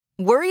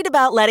Worried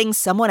about letting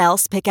someone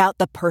else pick out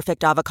the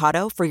perfect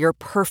avocado for your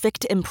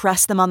perfect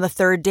impress them on the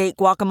third date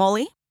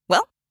guacamole?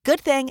 Well, good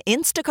thing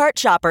Instacart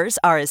shoppers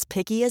are as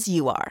picky as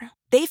you are.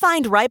 They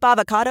find ripe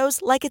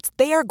avocados like it's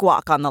their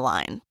guac on the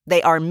line.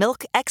 They are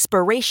milk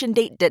expiration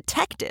date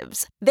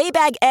detectives. They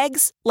bag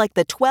eggs like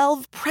the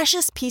 12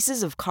 precious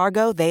pieces of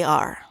cargo they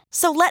are.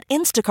 So let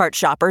Instacart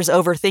shoppers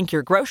overthink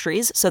your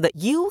groceries so that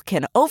you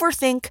can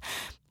overthink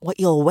what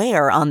you'll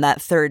wear on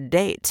that third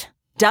date.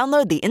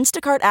 Download the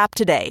Instacart app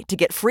today to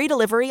get free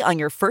delivery on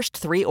your first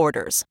 3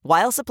 orders,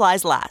 while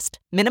supplies last.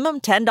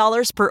 Minimum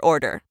 $10 per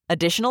order.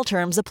 Additional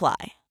terms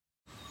apply.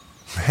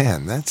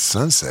 Man, that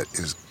sunset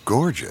is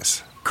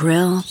gorgeous.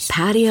 Grill,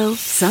 patio,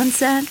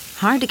 sunset.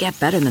 Hard to get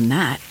better than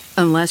that.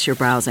 Unless you're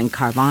browsing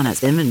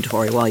Carvana's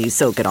inventory while you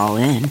soak it all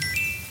in.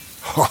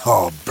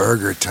 Oh,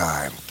 burger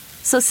time.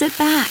 So sit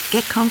back,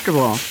 get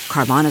comfortable.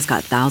 Carvana's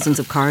got thousands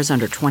of cars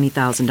under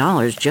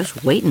 $20,000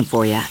 just waiting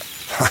for you.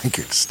 I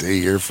could stay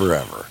here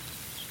forever.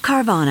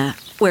 Carvana,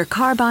 where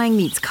car buying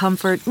meets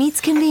comfort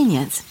meets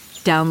convenience.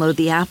 Download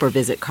the app or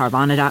visit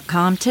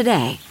Carvana.com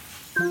today.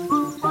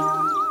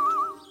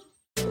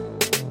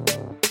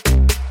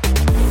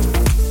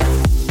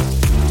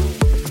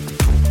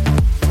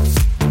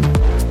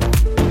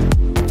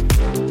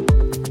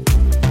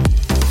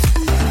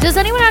 Does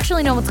anyone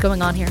actually know what's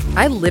going on here?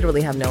 I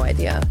literally have no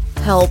idea.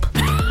 Help.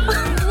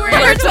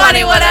 We're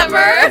 20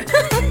 whatever.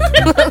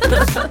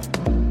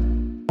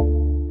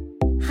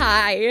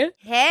 Hi.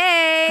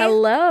 Hey.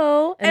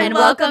 Hello. And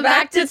welcome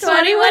back to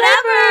 20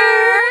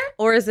 whatever.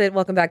 Or is it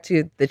welcome back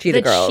to the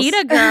Cheetah Girls? The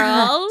Cheetah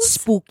Girls.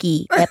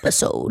 Spooky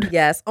episode.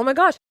 Yes. Oh my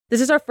gosh. This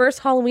is our first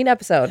Halloween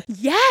episode.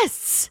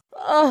 Yes.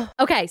 Oh.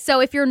 Okay, so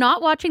if you're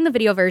not watching the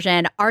video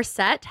version, our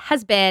set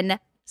has been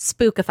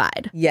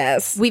spookified.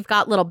 Yes. We've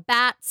got little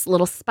bats,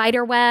 little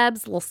spider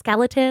webs, little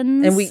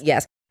skeletons.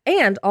 Yes.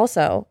 And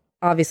also,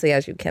 obviously,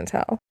 as you can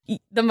tell,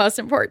 the most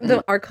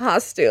important, our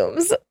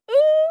costumes.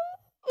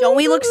 Don't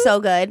we look so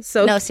good?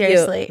 So no, cute.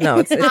 seriously. No,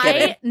 it's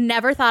I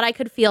never thought I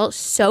could feel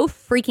so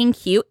freaking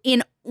cute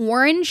in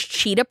orange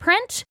cheetah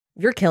print.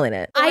 You're killing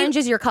it. Orange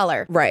is your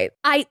color. Right.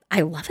 I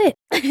love it.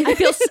 I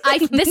feel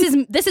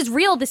this is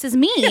real. This is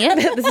me.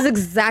 This is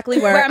exactly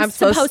where I'm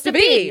supposed to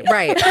be.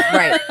 Right.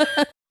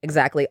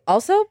 Exactly.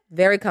 Also,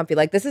 very comfy.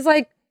 Like, this is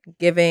like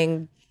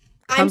giving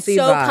comfy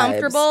I'm so vibes.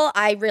 comfortable.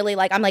 I really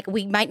like, I'm like,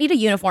 we might need a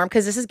uniform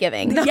because this is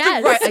giving.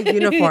 Yes. Right, a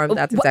uniform.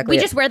 That's exactly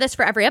We just wear this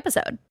for every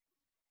episode.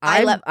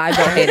 I don't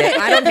hate it.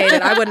 I don't hate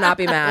it. I would not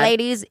be mad.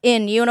 Ladies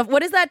in uniform.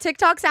 What is that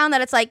TikTok sound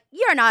that it's like,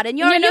 you're not in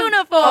your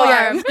uniform? Oh,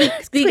 yeah.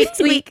 Squeak,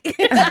 squeak.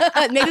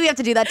 Maybe we have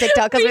to do that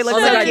TikTok because we look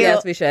so cute.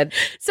 Yes, we should.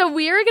 So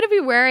we are going to be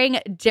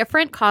wearing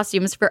different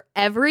costumes for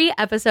every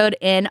episode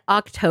in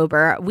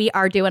October. We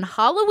are doing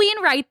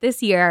Halloween right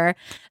this year.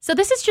 So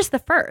this is just the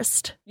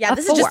first. Yeah,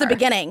 this is just the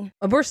beginning.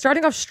 We're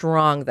starting off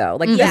strong, though.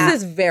 Like, Yeah. this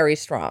is very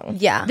strong.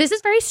 Yeah. This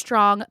is very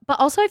strong, but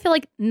also I feel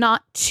like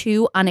not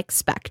too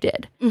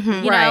unexpected.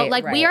 Mhm. You Right, know,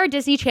 like we right. are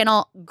Disney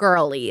Channel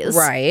girlies.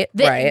 Right.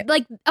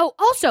 Like,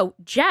 also,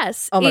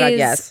 Jess Oh my God, is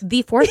yes.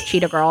 the fourth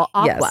cheetah girl,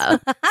 Aqua.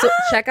 So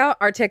check out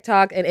our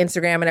TikTok and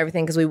Instagram and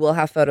everything because we will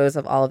have photos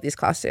of all of these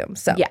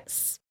costumes. So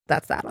Yes.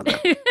 that's that on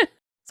that.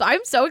 So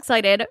I'm so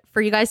excited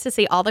for you guys to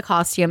see all the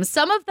costumes.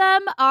 Some of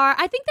them are,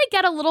 I think they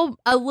get a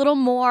little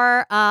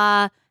more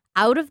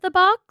out of the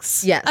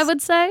box. Yes. I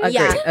would say. Agree,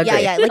 Yeah,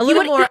 agree. yeah. Like, a you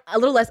little would- a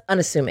little less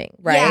unassuming,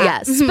 right? Yeah.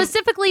 Yes. Mhm.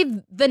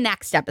 Specifically the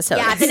next episode.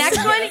 Yeah, the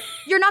next one,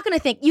 you're not going to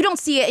think, you don't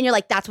see it and you're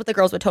like, that's what the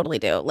girls would totally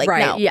do. Like,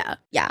 Right. no. Yeah.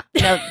 Yeah.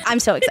 No, I'm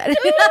so excited.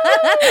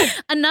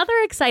 Another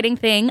exciting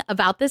thing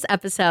about this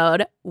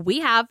episode,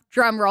 we have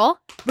drumroll.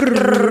 Our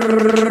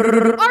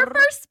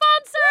first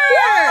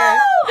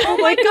sponsor. Oh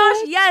my gosh,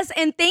 yes.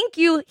 And thank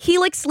you,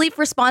 Helix Sleep,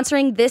 for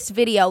sponsoring this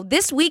video.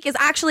 This week is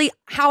actually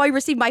how I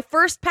received my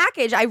first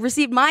package. I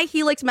received my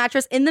Helix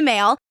mattress in the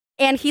mail,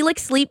 and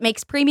Helix Sleep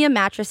makes premium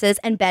mattresses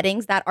and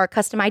beddings that are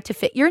customized to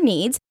fit your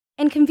needs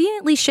and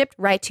conveniently shipped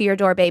right to your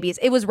door, babies.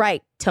 It was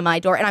right to my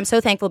door, and I'm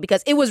so thankful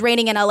because it was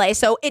raining in LA,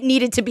 so it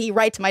needed to be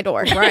right to my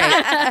door.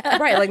 Right.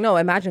 Right. Like, no,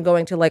 imagine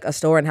going to like a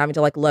store and having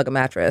to like lug a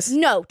mattress.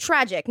 No,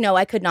 tragic. No,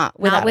 I could not. Not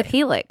Without with it.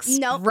 Helix.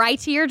 Nope. Right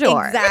to your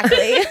door.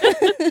 Exactly.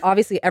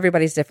 Obviously,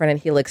 everybody's different, and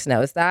Helix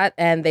knows that.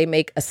 And they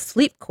make a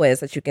sleep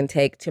quiz that you can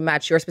take to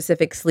match your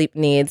specific sleep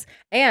needs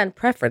and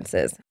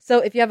preferences. So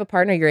if you have a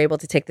partner, you're able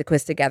to take the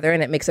quiz together,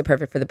 and it makes it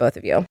perfect for the both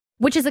of you.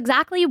 Which is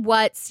exactly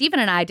what Steven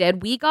and I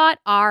did. We got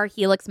our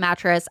Helix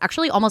mattress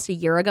actually almost a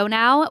year ago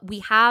now. We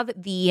have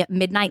the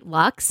Midnight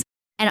Luxe,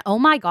 and oh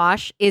my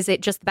gosh, is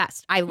it just the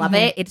best. I love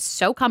it. It's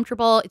so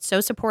comfortable. It's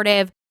so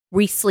supportive.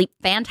 We sleep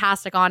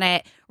fantastic on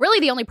it. Really,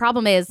 the only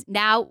problem is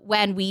now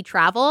when we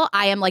travel,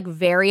 I am like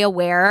very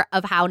aware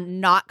of how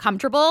not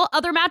comfortable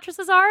other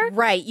mattresses are.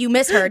 Right. You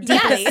miss her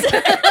deeply.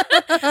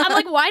 Yes. I'm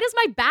like, why does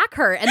my back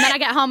hurt? And then I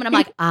get home and I'm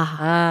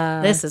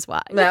like, this is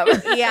why. No.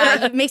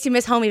 Yeah, it makes you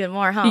miss home even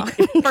more, huh?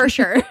 For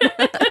sure.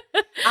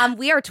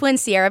 We are twin,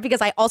 Sierra,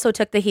 because I also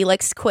took the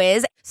Helix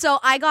quiz. So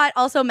I got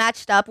also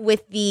matched up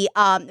with the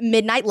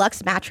Midnight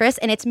Luxe mattress,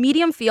 and it's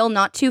medium feel,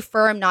 not too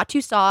firm, not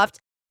too soft.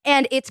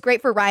 And it's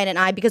great for Ryan and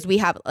I because we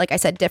have, like I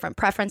said, different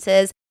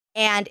preferences.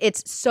 And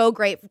it's so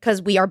great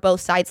because we are both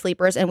side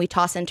sleepers and we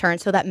toss and turn.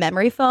 So that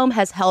memory foam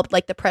has helped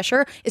like the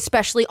pressure,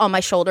 especially on my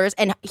shoulders.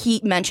 And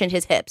he mentioned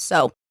his hips.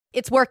 So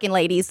it's working,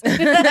 ladies.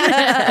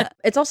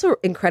 It's also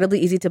incredibly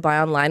easy to buy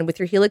online. With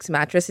your Helix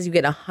mattresses, you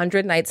get a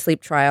 100-night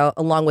sleep trial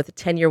along with a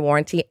 10-year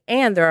warranty.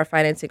 And there are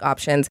financing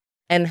options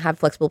and have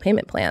flexible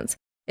payment plans.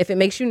 If it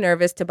makes you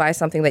nervous to buy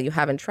something that you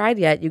haven't tried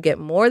yet, you get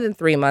more than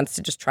 3 months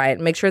to just try it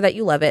and make sure that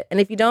you love it. And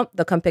if you don't,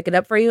 they'll come pick it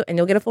up for you and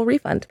you'll get a full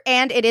refund.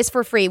 And it is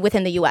for free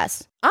within the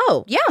US.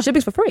 Oh, yeah.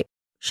 Shipping's for free.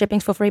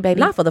 Shipping's for free, baby.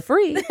 Not for the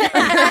free.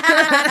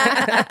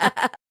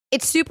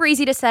 It's super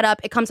easy to set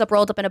up. It comes up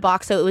rolled up in a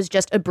box, so it was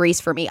just a breeze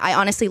for me. I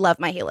honestly love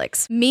my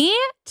Helix. Me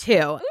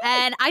too.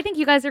 And I think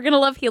you guys are going to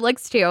love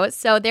Helix too.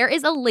 So there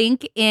is a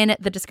link in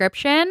the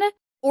description.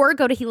 Or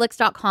go to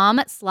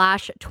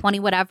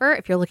helix.com/20whatever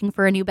if you're looking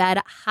for a new bed.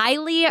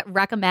 Highly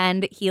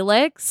recommend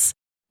Helix.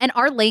 And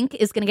our link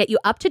is going to get you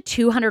up to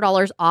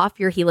 $200 off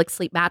your Helix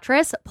sleep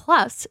mattress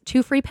plus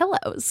 2 free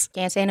pillows.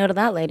 Can't say no to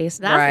that, ladies.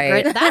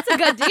 That's a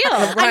good deal.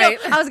 I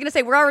know. I was going to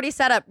say, we're already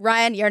set up.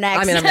 Ryan, you're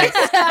next. I mean, I'm next.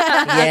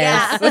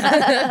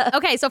 Yes.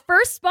 Okay, so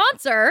first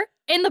sponsor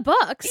in the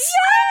books.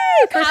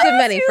 Yay! First of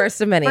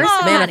many.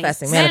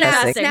 Manifesting.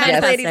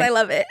 Yes, ladies, I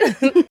love it.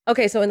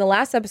 Okay, so in the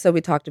last episode, we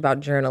talked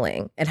about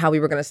journaling and how we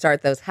were going to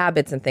start those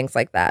habits and things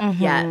like that.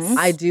 Yes.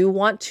 I do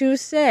want to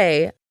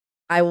say,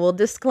 I will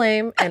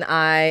disclaim, and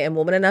I am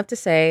woman enough to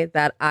say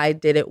that I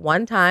did it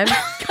one time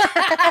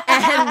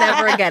and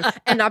never again.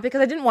 And not because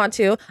I didn't want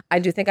to. I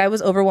do think I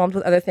was overwhelmed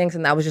with other things,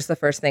 and that was just the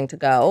first thing to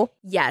go.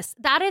 Yes.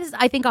 That is,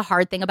 I think, a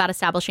hard thing about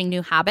establishing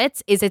new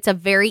habits is it's a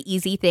very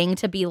easy thing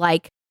to be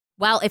like,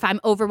 well, if I'm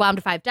overwhelmed,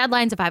 if I have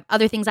deadlines, if I have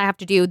other things I have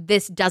to do,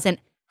 this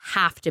doesn't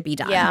have to be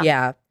done.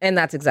 Yeah. And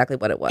that's exactly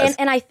what it was.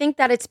 And I think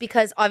that it's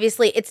because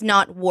obviously it's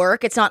not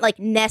work. It's not like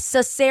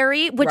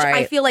necessary, which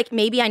I feel like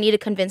maybe I need to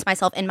convince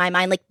myself in my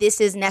mind, like this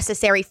is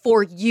necessary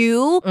for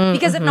you.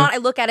 Because if not, I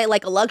look at it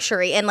like a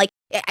luxury. And like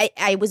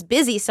I was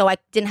busy, so I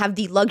didn't have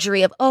the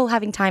luxury of,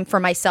 having time for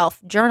myself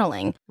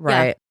journaling.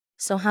 Right. Yeah.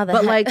 So how the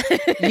But heck?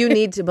 like you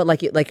need to, but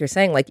like you're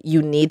saying, like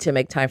you need to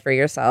make time for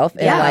yourself.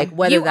 And like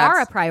whether you that's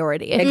are a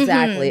priority.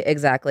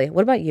 Exactly.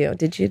 What about you?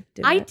 Did you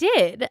do I that?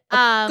 did.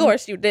 Of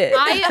course you did.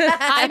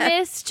 I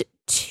missed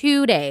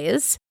 2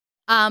 days.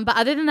 But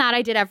other than that,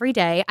 I did every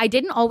day. I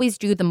didn't always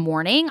do the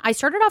morning. I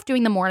started off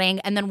doing the morning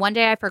and then one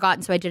day I forgot.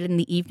 And so I did it in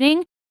the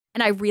evening.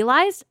 And I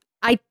realized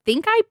I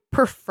think I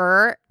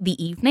prefer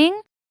the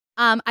evening.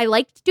 I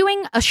liked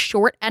doing a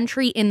short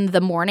entry in the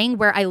morning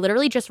where I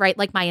literally just write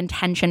like my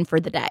intention for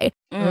the day.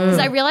 Because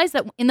I realized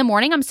that in the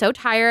morning, I'm so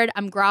tired.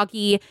 I'm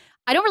groggy.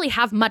 I don't really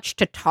have much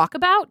to talk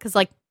about because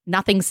like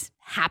nothing's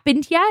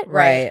happened yet.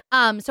 Right.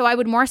 So I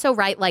would more so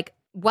write like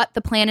what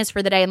the plan is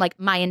for the day and like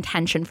my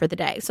intention for the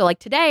day. So like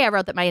today I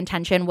wrote that my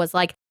intention was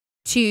like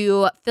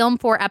to film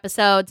 4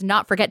 episodes,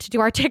 not forget to do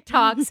our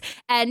TikToks,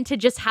 and to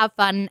just have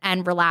fun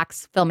and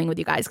relax filming with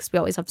you guys because we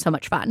always have so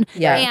much fun.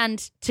 Yeah.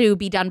 And to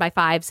be done by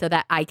 5 so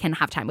that I can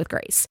have time with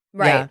Grace.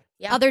 Right.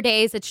 Yeah. Other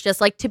days, it's just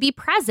like to be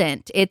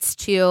present. It's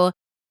to,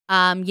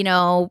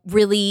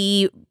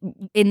 really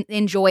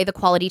enjoy the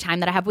quality time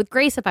that I have with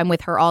Grace if I'm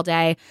with her all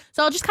day.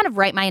 So I'll just kind of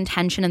write my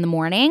intention in the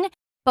morning.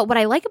 But what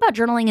I like about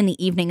journaling in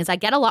the evening is I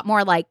get a lot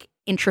more like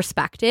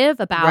introspective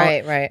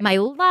about my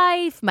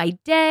life, my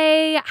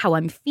day, how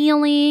I'm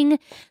feeling.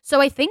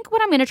 So I think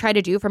what I'm going to try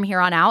to do from here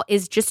on out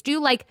is just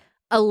do like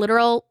a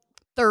literal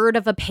third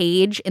of a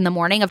page in the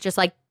morning of just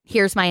like,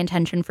 here's my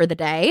intention for the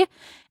day.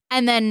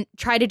 And then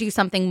try to do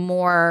something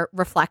more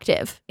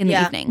reflective in the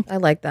evening. I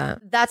like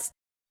that. That's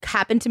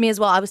happened to me as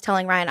well. I was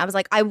telling Ryan, I was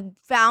like, I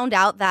found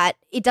out that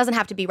it doesn't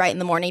have to be right in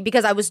the morning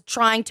because I was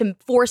trying to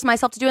force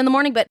myself to do it in the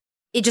morning, but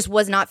it just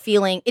was not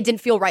feeling, it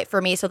didn't feel right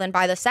for me. So then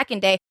by the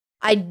second day,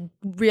 I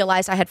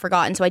realized I had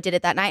forgotten. So I did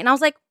it that night. And I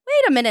was like,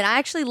 wait a minute, I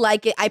actually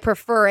like it. I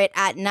prefer it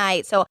at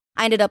night. So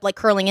I ended up like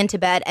curling into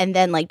bed and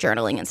then like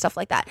journaling and stuff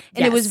like that.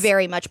 And it was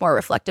very much more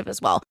reflective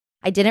as well.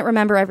 I didn't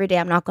remember every day.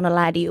 I'm not going to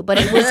lie to you, but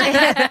it was,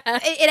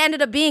 it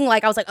ended up being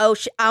like, I was like, oh,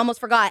 I almost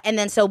forgot. And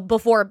then so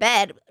before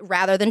bed,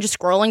 rather than just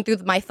scrolling through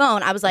my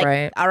phone, I was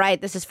like, all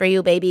right, this is for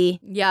you, baby.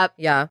 Yep.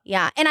 Yeah.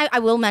 Yeah. And I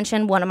will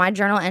mention one of my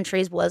journal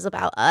entries was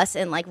about us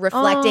and like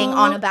reflecting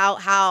on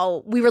about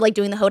how we were like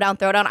doing the hoedown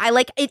throwdown. I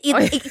like it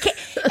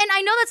and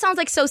I know that sounds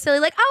like so silly,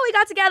 like, oh, we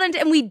got together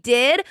and we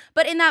did.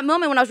 But in that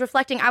moment when I was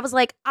reflecting, I was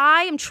like,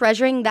 I am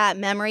treasuring that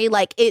memory.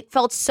 Like it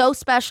felt so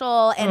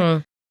special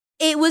and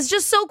it was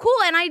just so cool.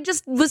 And I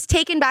just was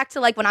taken back to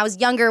like when I was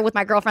younger with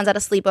my girlfriends at a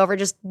sleepover,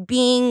 just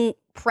being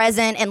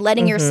present and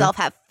letting yourself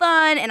have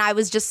fun. And I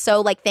was just so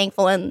like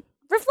thankful and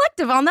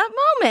reflective on that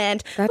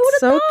moment. That's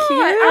so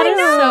cute. I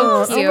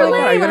know. So cute. Oh my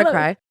God, are you going to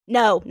cry?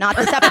 No, not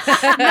this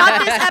episode.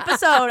 Not this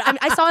episode.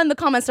 I saw in the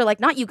comments, they're like,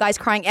 not you guys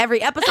crying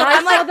every episode.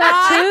 I'm like,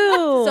 that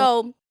too.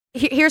 So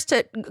here's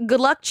to good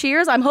luck.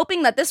 Cheers. I'm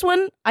hoping that this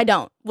one, I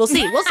don't. We'll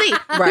see.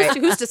 Right.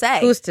 Who's to say?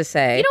 Who's to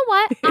say? You know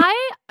what?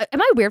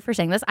 Am I weird for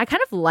saying this? I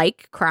kind of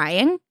like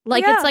crying.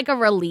 Like Yeah. it's like a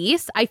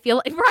release. I feel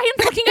like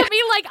Brian's looking at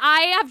me like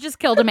I have just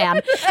killed a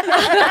man.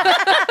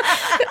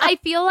 I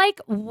feel like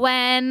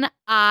when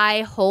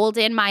I hold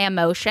in my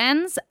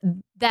emotions,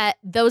 that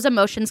those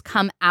emotions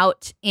come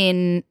out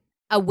in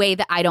a way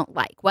that I don't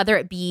like, whether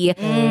it be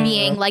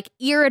being like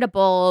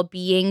irritable,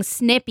 being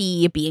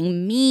snippy,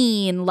 being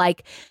mean.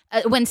 Like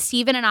when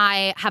Steven and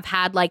I have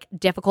had like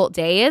difficult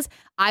days,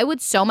 I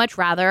would so much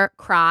rather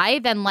cry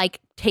than like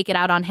take it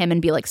out on him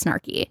and be like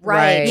snarky.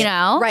 Right. You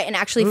know? Right. And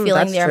actually Mm, feeling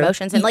that's their true.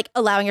 emotions and like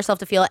allowing yourself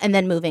to feel it and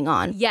then moving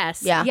on.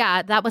 Yes. Yeah.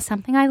 Yeah. That was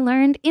something I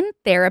learned in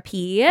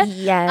therapy.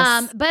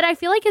 Yes. But I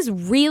feel like has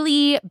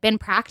really been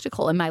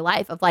practical in my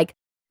life of like,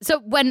 so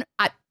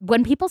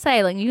when people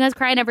say like you guys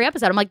cry in every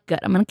episode, I'm like, good,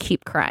 I'm gonna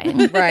keep crying.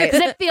 Right.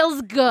 Because it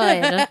feels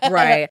good.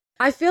 Right.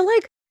 I feel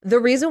like the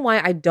reason why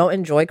I don't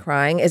enjoy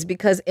crying is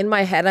because in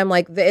my head, I'm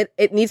like,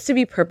 it needs to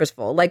be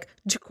purposeful. Like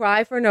to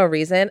cry for no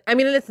reason. I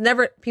mean, it's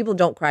never, people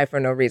don't cry for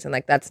no reason.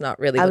 Like that's not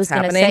really I what's was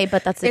going to happening. say,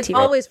 but that's the It's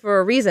always for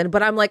a reason.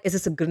 But I'm like, is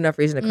this a good enough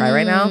reason to cry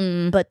right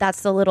now? But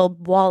that's the little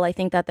wall I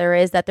think that there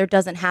is, that there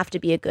doesn't have to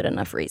be a good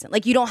enough reason.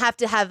 Like you don't have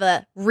to have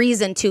a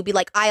reason to be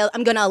like,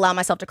 I'm going to allow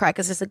myself to cry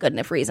because it's a good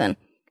enough reason.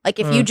 Like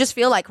if you just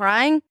feel like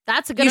crying,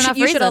 That's a good you enough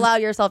should reason. allow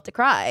yourself to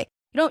cry.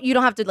 You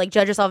don't have to like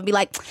judge yourself and be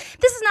like,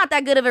 this is not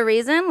that good of a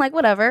reason. Like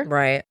whatever,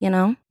 Right. you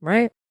know.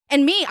 Right.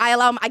 And me,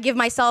 I give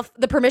myself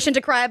the permission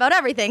to cry about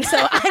everything. So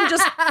I'm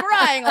just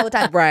crying all the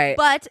time. Right.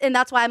 And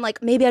that's why I'm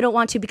like, maybe I don't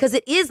want to, because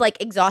it is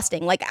like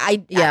exhausting. Like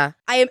I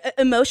am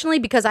emotionally,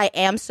 because I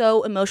am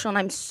so emotional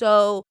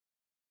and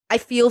I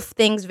feel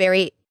things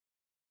very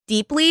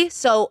deeply.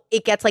 So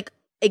it gets like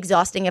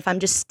exhausting if I'm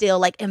just still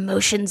like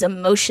emotions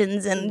and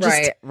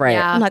just Right.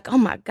 Yeah. I'm like, oh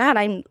my God,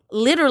 I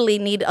literally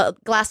need a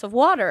glass of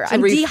water.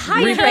 I'm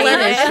dehydrated.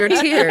 Replenish your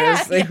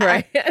tears. Yeah.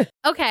 Right.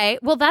 Okay.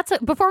 Well,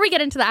 before we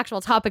get into the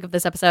actual topic of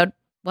this episode,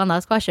 one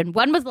last question.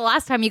 When was the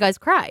last time you guys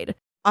cried?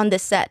 On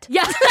this set.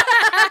 Yeah.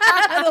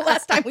 The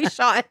last time we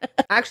shot.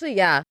 Actually,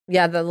 yeah.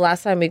 Yeah. The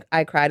last time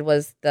I cried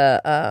was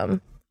the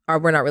our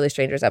We're Not Really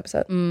Strangers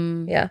episode.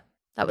 Yeah.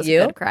 That was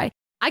You? a good cry.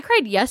 I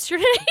cried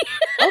yesterday.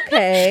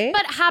 Okay.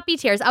 But happy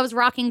tears. I was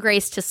rocking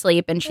Grace to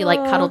sleep and she like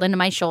Aw. cuddled into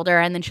my shoulder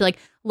and then she like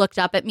looked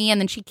up at me and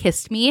then she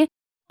kissed me.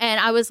 And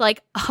I was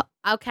like, oh,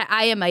 okay,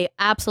 I am an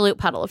absolute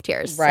puddle of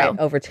tears. Right. So,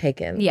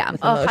 Overtaken. Yeah.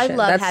 with Oh, I emotion.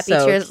 love That's happy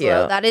so tears. cute.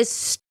 Though.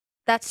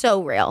 That's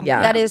so real.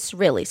 Yeah. That is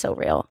really so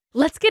real.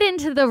 let's get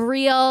into the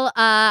real,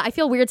 I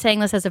feel weird saying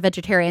this as a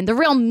vegetarian, the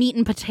real meat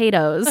and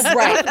potatoes.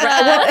 Right.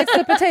 Well, it's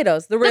the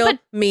potatoes, the real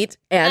meat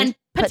and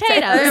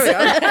potatoes.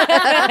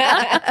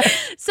 There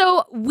we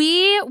So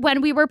when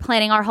we were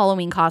planning our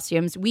Halloween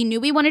costumes, we knew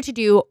we wanted to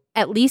do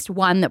at least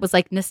one that was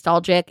like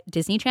nostalgic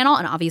Disney Channel.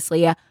 And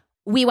obviously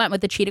we went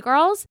with the Cheetah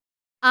Girls.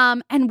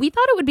 And we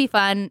thought it would be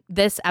fun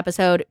this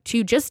episode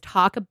to just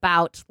talk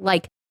about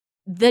like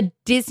the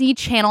Disney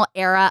Channel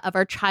era of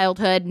our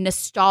childhood,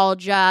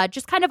 nostalgia,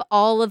 just kind of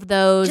all of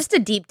those. Just a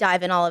deep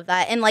dive in all of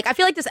that. And like, I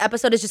feel like this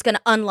episode is just going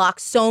to unlock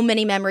so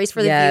many memories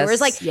for the Yes.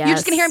 viewers. Like, you're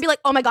just going to hear and be like,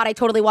 oh my God, I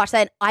totally watched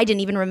that. And I didn't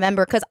even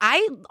remember. Cause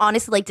I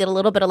honestly like did a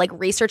little bit of like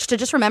research to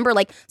just remember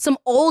like some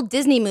old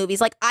Disney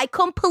movies. Like, I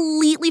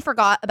completely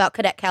forgot about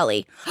Cadet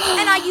Kelly.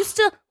 And I used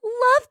to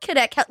love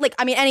Cadet Kelly. Like,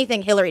 I mean,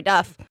 anything Hilary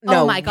Duff.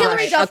 Oh my gosh.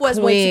 Hilary Duff a was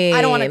way too,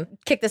 I don't want queen. to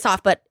kick this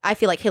off, but I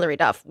feel like Hilary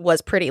Duff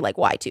was pretty like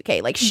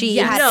Y2K. Like, she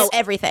Yes. had No.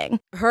 everything.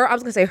 I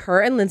was gonna say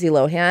her and Lindsay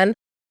Lohan,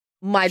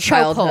 my Chokehold.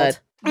 childhood.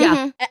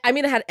 Yeah. I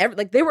mean, it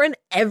had they were in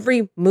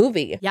every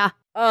movie. Yeah.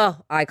 Oh,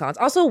 icons.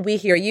 Also, We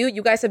Hear You.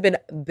 You guys have been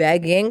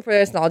begging for a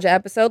nostalgia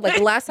episode. Like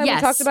the last time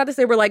Yes. we talked about this,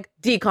 they were like,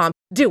 "Decom,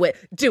 do it."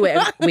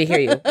 And We hear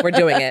you. We're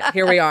doing it.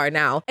 Here we are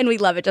now. And we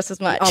love it just as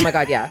much. Oh my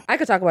God, yeah. I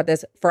could talk about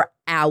this for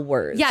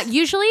hours. Yeah,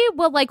 usually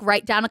we'll like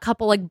write down a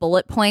couple like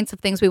bullet points of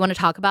things we want to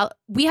talk about.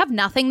 We have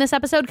nothing this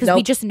episode because we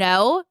Nope. just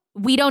know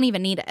we don't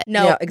even need it.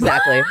 No. Yeah,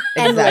 exactly.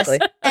 Endless.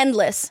 Exactly.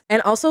 Endless.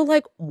 And also,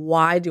 like,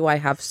 why do I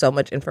have so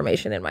much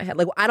information in my head?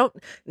 Like, I don't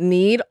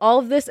need all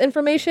of this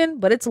information,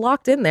 but it's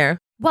locked in there.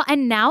 Well,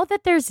 and now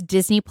that there's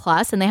Disney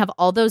Plus and they have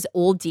all those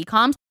old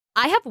DComs,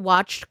 I have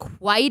watched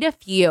quite a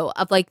few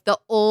of like the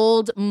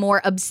old,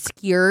 more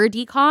obscure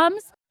DComs.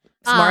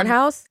 Smart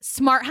House.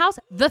 Smart House,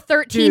 the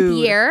 13th Dude.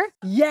 year.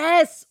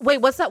 Yes. Wait,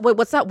 what's that? Wait,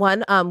 what's that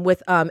one?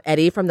 With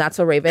Eddie from That's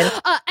So Raven.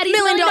 Eddie's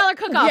 $1 Million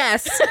Cook-Off.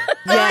 Yes.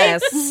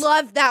 Yes. I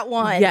love that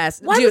one.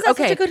 Yes. Why Dude, was that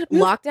okay. such a good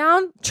movie?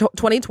 Lockdown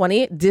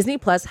 2020, Disney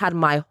Plus had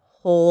my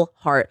whole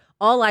heart.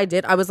 All I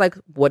did, I was like,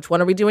 which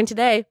one are we doing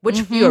today? Which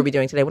few are we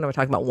doing today? When are we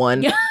talking about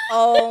one?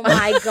 Oh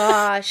my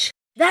gosh.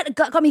 That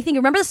got me thinking.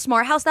 Remember the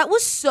Smart House? That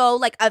was so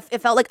like it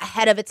felt like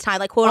ahead of its time,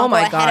 like quote Oh unquote my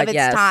ahead God, of its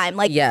yes. time.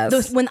 Like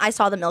Yes. when I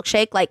saw the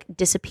milkshake like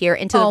disappear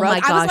into the Oh rug, my I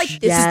was gosh, like,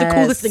 "This is the yes.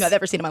 coolest thing I've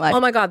ever seen in my life." Oh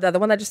my God, the other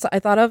one that I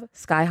thought of,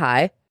 Sky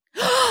High.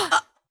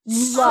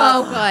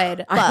 So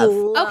good. I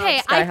love Okay,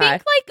 Sky I High.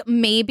 think like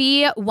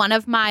maybe one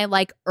of my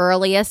like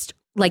earliest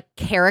like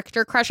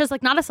character crushes,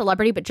 like not a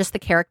celebrity, but just the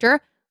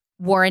character,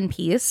 War and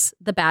Peace,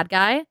 the bad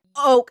guy.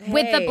 Okay.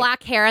 with the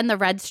black hair and the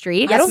red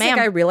streaks. I don't Yes, think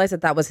ma'am. I realized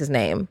that was his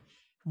name.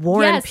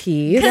 Warren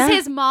Pease. Because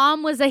his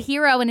mom was a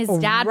hero and his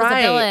dad was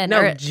a villain.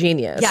 No,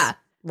 genius. Yeah.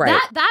 Right.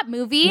 That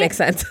movie, Makes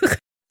sense.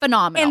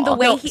 phenomenal. And the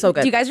way No, he, so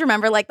good. do you guys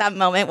remember like that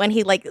moment when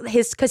he like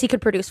because he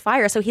could produce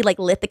fire, so he like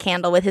lit the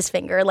candle with his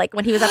finger, like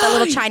when he was at that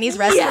little Chinese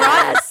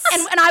restaurant,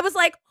 and I was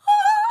like,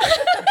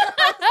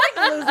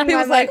 He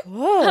was like,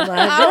 oh my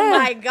God. oh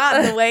my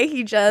God, the way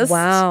he just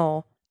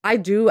Wow. I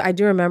do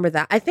remember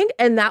that. I think,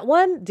 and that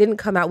one didn't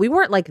come out. We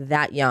weren't like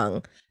that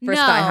young for No.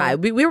 Sky High.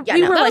 We were Yeah,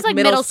 no. were that like was like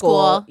middle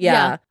school.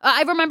 Yeah.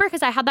 I remember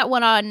because I had that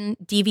one on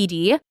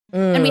DVD,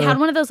 and we had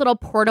one of those little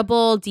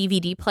portable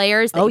DVD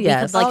players that Oh, we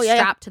yes. could like Oh, yeah, yeah.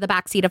 strap to the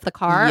back seat of the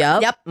car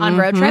Yep. on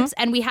road Mhm. trips.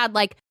 And we had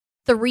like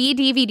 3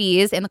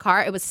 DVDs in the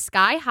car. It was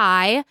Sky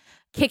High,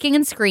 Kicking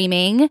and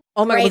Screaming,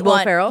 Oh my God, Great with Will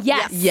one. Ferrell?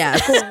 Yes.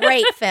 Yes.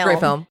 great film. Great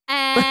film.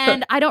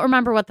 and I don't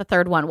remember what the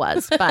third one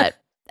was, but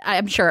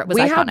I'm sure it was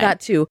We iconic. have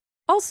that too.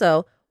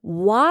 Also,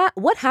 what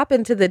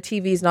happened to the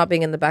TVs not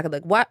being in the back of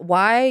the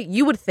why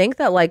you would think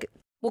that like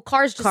Well,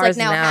 cars just Cars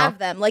like now now. have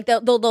them, like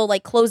they'll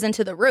like close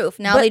into the roof.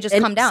 Now but- they just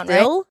and come down, right?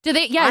 still, Do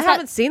they? Yeah, I is that-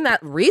 haven't seen that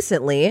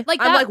recently. Like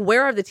I'm that- like,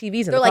 where are the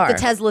TVs in They're the like car? the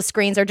Tesla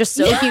screens are just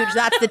so huge.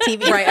 That's the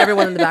TV, Right,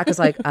 everyone in the back is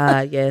like,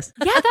 yes.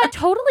 yeah, that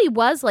totally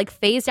was like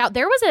phased out.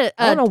 There was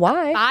I don't know a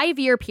why.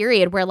 5-year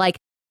period where like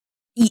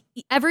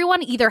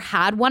everyone either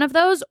had one of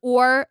those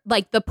or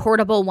like the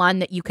portable one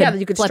that you could, Yeah, that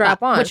you could flip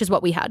strap up, on. which is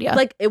what we had. Yeah,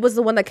 Like it was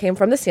the one that came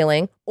from the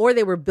ceiling, or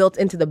they were built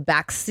into the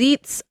back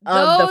seats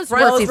of the Those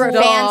front were seats. cool.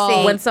 Those-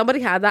 Fancy. When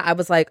somebody had that, I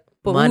was like,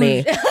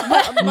 money.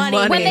 money.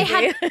 when they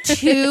had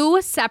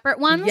 2 separate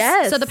ones.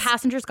 Yes. So the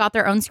passengers got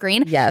their own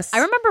screen. Yes. I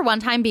remember one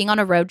time being on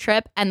a road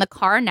trip and the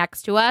car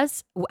next to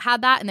us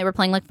had that and they were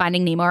playing like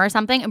Finding Nemo or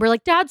something. And we're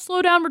like, Dad,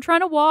 slow down. We're trying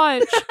to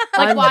watch.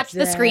 Like I'm watch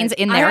the dead. screens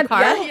in I their had-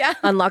 car. yeah.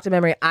 Unlocked a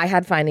memory. I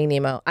had Finding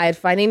Nemo. I had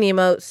Finding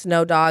Nemo,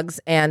 Snow Dogs,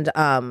 and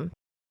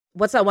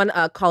what's that one?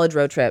 College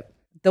Road Trip.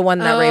 The one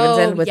that Raven's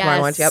in with Marlon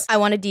Wayans. Yep. I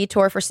want a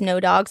detour for Snow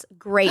Dogs.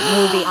 Great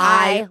movie.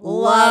 I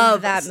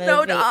love that movie.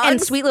 Snow Dogs.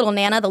 And Sweet Little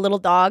Nana, the little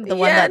dog, the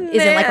one that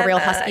isn't like a real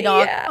husky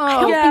dog. Yeah.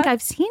 I don't think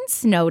I've seen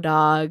Snow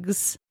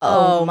Dogs.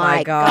 Oh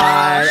my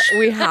God.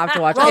 We have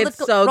to watch Roll it. the- It's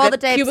so roll good. the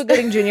tapes. Cuba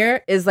Gooding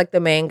Jr. is like the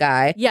main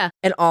guy. Yeah.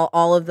 And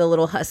all of the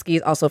little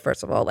huskies, also,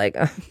 first of all, like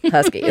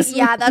huskies.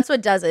 Yeah, that's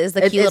what does it, is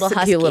the It- cute it's little the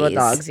huskies. cute little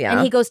dogs, yeah.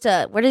 And he goes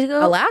to, where did he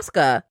go?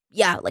 Alaska.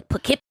 Yeah, like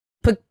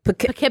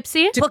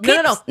Poughkeepsie?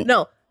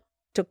 No.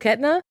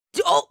 Toketna?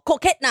 Oh,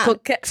 Coquetna.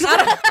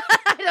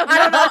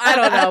 I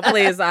don't know.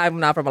 Please, I'm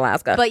not from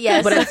Alaska. But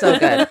yes. But it's so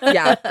good.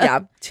 Yeah,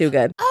 too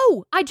good.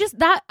 Oh, I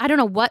don't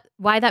know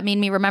why that made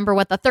me remember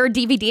what the third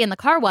DVD in the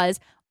car was.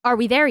 Are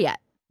We There Yet?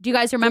 Do you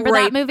guys remember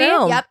that Great movie?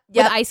 film. Yep.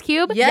 With Ice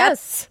Cube?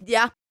 Yes.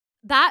 Yeah.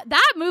 That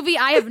movie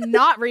I have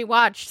not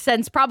rewatched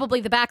since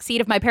probably the back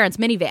seat of my parents'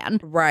 minivan.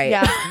 Right.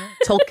 Yeah.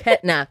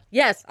 Tolketna.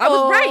 Yes, I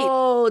was right.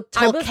 Oh,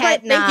 I was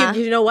right. Thank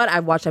you. You know what?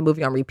 I've watched that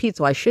movie on repeat,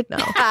 so I should know.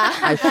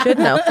 I should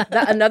know.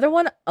 Another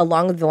one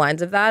along the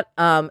lines of that,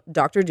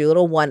 Dr.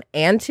 Dolittle 1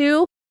 and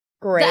 2.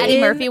 Great. The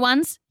Eddie Murphy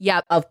ones?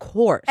 Yep. Of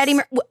course. Eddie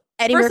First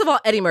Murphy. of all,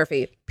 Eddie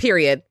Murphy.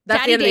 Period. That's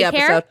Daddy the end of the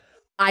Daycare? episode.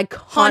 Iconic.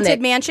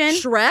 Haunted Mansion.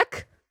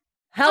 Shrek.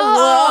 Hello.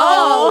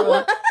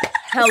 Oh.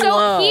 Hello.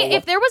 So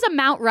if there was a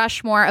Mount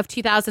Rushmore of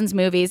 2000s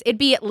movies, it'd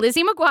be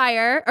Lizzie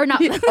McGuire, or not,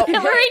 Hilary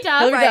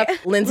Duff, Hilary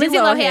Duff, Lindsay Lindsay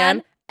Lohan,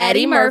 Lohan,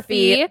 Eddie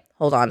Murphy.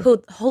 Hold on.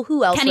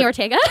 Who else? Kenny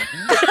Ortega.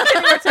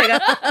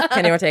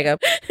 Kenny Ortega.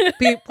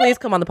 Please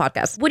come on the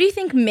podcast. What do you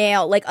think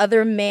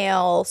other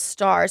male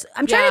stars?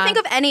 I'm trying to Yeah. think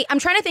of I'm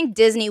trying to think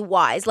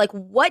Disney-wise. Like,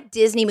 what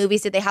Disney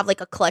movies did they have like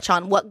a clutch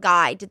on? What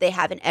guy did they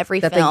have in every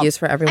That film? they use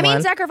for everyone. I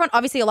mean, Zac Efron,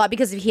 obviously a lot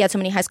because he had so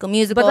many High School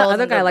Musicals. But the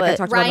other guy, like I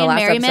talked about in the Ryan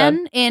last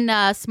Merriman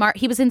episode.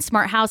 he was in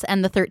Smart House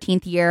and The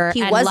 13th Year.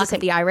 He and was the Luck same-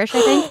 of the Irish,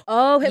 I think.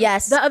 Oh,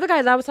 Yes. The other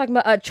guy that I was talking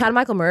about, Chad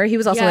Michael Murray, he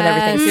was also in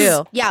everything Yes.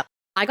 too. Yeah.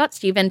 I got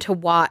Steven to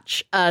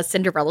watch a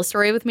Cinderella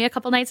Story with me a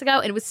couple nights ago,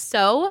 and it was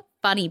so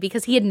funny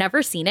because he had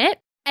never seen it.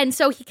 And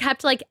so he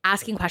kept like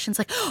asking questions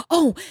like,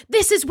 oh,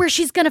 this is where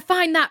she's going to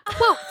find that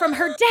quote from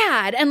her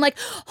dad. And like,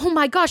 oh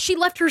my gosh, she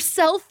left her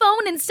cell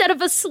phone instead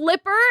of a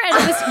slipper. And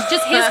it was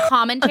just his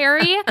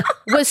commentary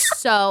was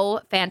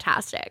so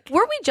fantastic.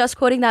 Were we just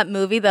quoting that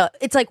movie?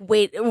 It's like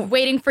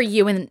Waiting for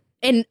you and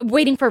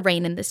waiting for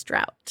rain in this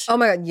drought. Oh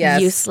my God,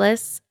 yes.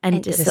 Useless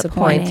and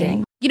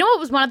disappointing. You know what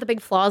was one of the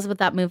big flaws with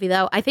that movie,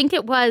 though? I think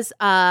it was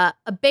a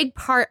big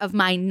part of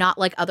my not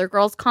like other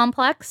girls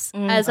complex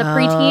as a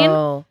preteen.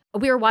 Oh.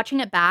 We were watching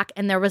it back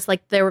and they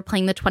were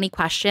playing the 20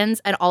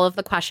 questions and all of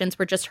the questions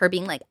were just her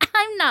being like,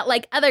 I'm not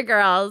like other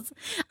girls.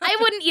 I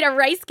wouldn't eat a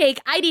rice cake.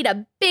 I'd eat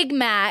a Big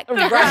Mac.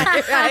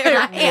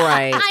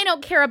 Right. I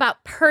don't care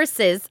about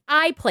purses.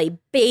 I play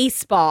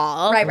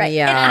baseball. Right.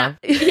 Yeah.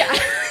 Yeah.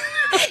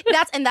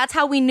 That's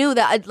how we knew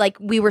that like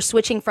we were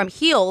switching from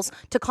heels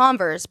to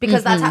Converse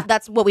because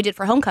that's what we did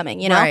for homecoming,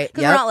 you know? Right,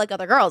 Because yep. we're not like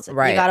other girls.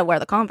 Right. You got to wear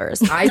the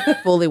Converse. I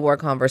fully wore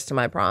Converse to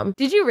my prom.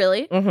 Did you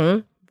really?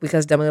 Mm-hmm.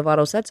 Because Demi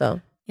Lovato said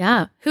so.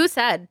 Yeah. Who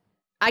said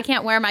I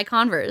can't wear my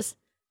Converse?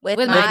 With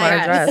With my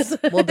my dress.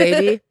 Well,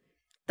 baby,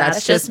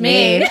 that's just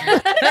me.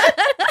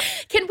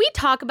 Can we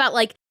talk about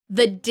like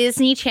the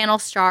Disney Channel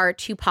star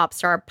to pop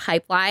star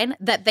pipeline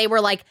that they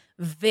were like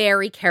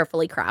very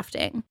carefully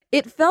crafting.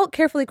 It felt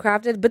carefully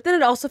crafted, but then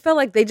it also felt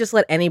like they just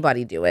let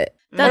anybody do it.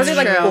 That's or they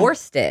like true.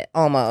 forced it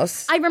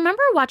almost. I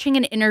remember watching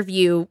an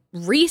interview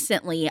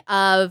recently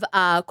of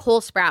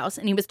Cole Sprouse,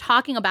 and he was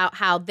talking about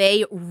how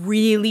they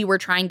really were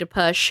trying to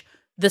push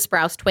the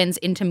Sprouse twins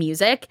into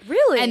music.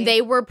 Really? And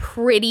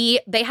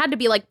they had to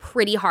be like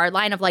pretty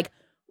hardline of like,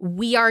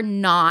 we are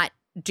not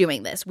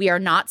doing this. We are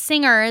not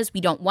singers.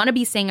 We don't want to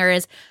be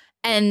singers.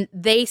 And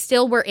they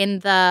still were in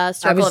the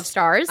Circle of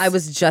Stars. I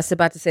was just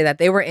about to say that.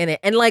 They were in it.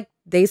 And like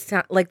they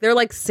sound like they're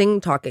like sing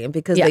talking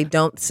because they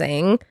don't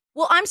sing.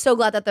 Well, I'm so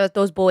glad that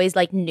those boys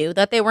like knew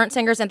that they weren't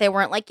singers and they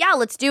weren't like, yeah,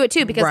 let's do it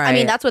too. Because I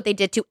mean, that's what they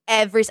did to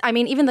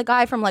even the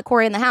guy from like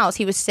Corey in the House,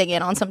 he was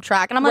singing on some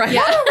track. And I'm like,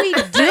 what are we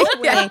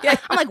doing?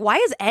 I'm like, why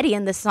is Eddie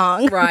in this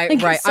song? Right,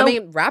 Like, right. so- I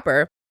mean,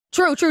 rapper.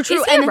 True. Is he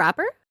And a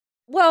rapper?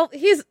 Well,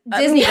 he's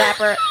Disney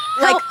rapper.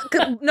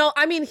 Like, no,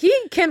 I mean, he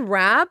can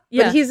rap,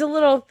 Yeah. but he's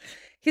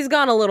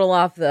gone a little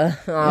off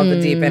the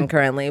deep end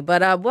currently. But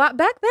back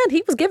then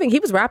he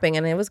was rapping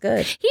and it was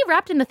good. He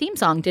rapped in the theme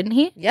song, didn't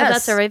he? Yes.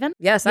 That's a Raven?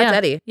 Yes, that's Yeah.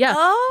 Eddie. Yeah.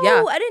 Oh,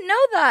 Yeah. I didn't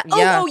know that.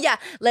 Yeah. Oh, yeah.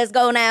 Let's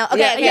go now.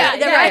 Okay, Yeah, okay.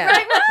 yeah.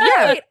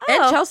 Right.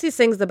 And Oh. Chelsea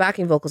sings the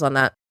backing vocals on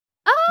that.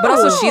 Oh. But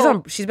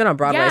also she's been on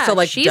Broadway, Yeah, so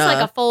like she's duh.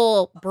 like a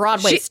full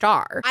Broadway She-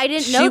 star. I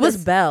didn't know She this.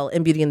 was Belle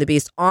in Beauty and the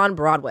Beast on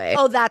Broadway.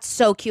 Oh, that's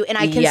so cute. And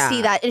I can Yeah.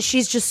 see that. And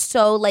she's just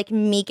so like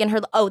meek in her.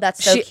 Oh,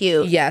 that's so She-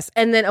 cute. Yes.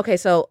 And then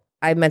so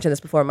I mentioned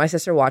this before. My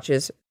sister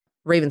watches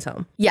Raven's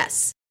Home.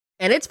 Yes.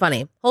 And it's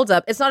funny. Holds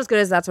up. It's not as good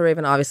as That's a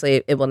Raven.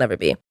 Obviously, it will never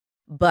be.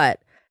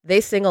 But they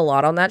sing a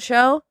lot on that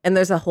show. And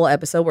there's a whole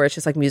episode where it's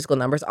just like musical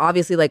numbers.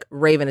 Obviously, like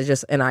Raven is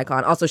just an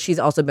icon. Also, she's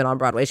also been on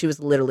Broadway. She was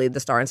literally the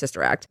star in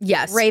Sister Act.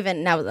 Yes.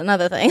 Raven, now was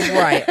another thing.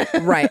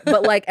 Right.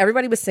 But like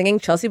everybody was singing.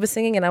 Chelsea was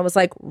singing. And I was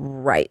like,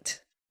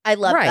 right. I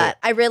love Right. that.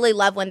 I really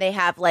love when they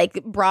have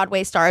like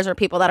Broadway stars or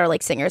people that are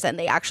like singers and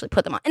they actually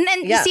put them on. And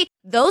then Yeah. you see,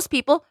 those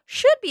people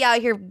should be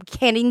out here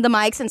handing the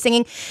mics and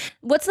singing.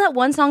 What's that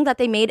one song that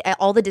they made at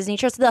all the Disney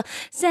shows? The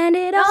Send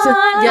It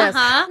On. Yes.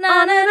 Uh-huh.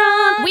 Na, na,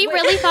 na. We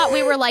really thought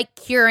we were like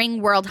curing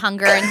world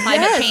hunger and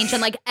climate change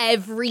and like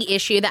every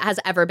issue that has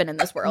ever been in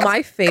this world.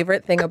 My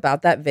favorite thing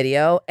about that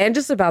video and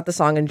just about the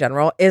song in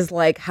general is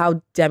like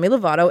how Demi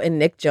Lovato and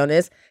Nick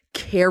Jonas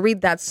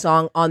carried that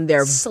song on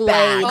their Slayed.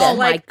 back. Oh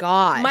my Like,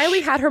 gosh.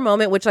 Miley had her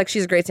moment, which like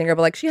she's a great singer,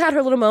 but like she had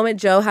her little moment.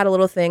 Joe had a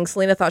little thing.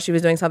 Selena thought she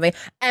was doing something.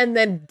 And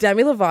then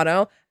Demi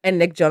Lovato and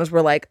Nick Jonas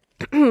were like,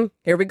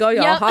 here we go,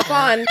 y'all. Yep. Hop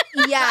on.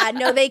 Yeah,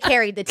 no, they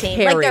carried the team.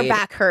 Like their Carried.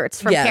 back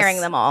hurts from Yes. carrying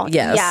them all.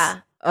 Yes. Yeah.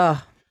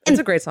 Oh, it's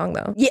a great song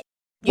though. Yeah.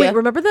 Wait, Yeah.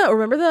 remember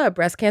the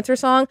breast cancer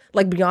song?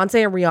 Like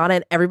Beyonce and Rihanna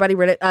and everybody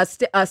read it.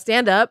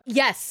 Stand Up.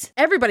 Yes.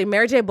 Everybody.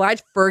 Mary J.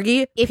 Blige,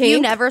 Fergie. If Pink. you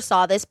never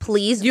saw this,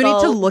 please You go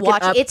need to look it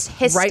watch up It's right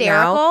hysterical.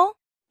 now.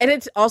 And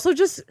it's also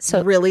just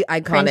So really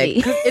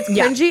iconic. cringy. It's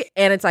Yeah. cringy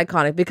and it's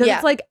iconic because Yeah.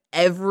 it's like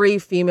every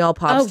female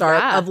pop Oh, star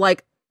yeah. of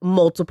like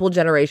multiple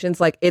generations.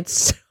 Like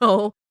it's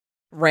so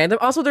random.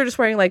 Also, they're just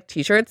wearing like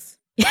t-shirts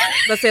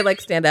that say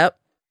like stand up.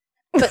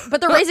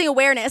 But they're raising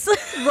awareness.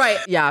 Right.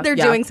 Yeah. They're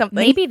yeah. doing something.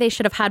 Maybe they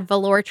should have had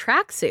velour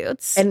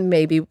tracksuits. And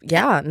maybe,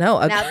 yeah, no.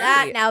 now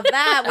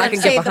that I would can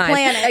get save the behind.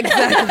 planet.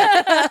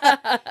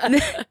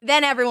 Exactly.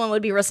 Then everyone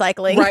would be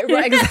recycling. Right.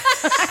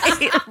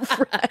 Exactly.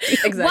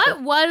 Right.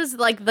 Exactly. What was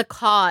like the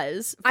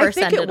cause for I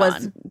think Send it It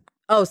was,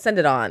 On? Send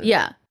It On.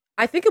 Yeah.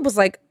 I think it was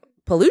like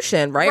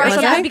pollution, right? Or Right,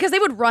 something? yeah, because they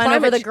would run Climate-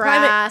 over the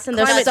grass and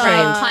the climate sun.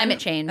 change. Climate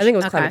change. I think it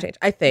was Okay. climate change.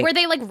 I think. Were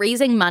they like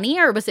raising money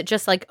or was it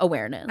just like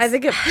awareness? I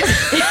think it.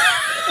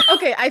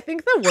 Okay, I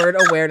think the word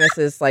awareness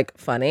is like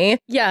funny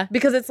Yeah.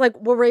 because it's like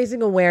we're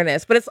raising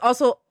awareness, but it's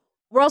also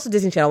we're also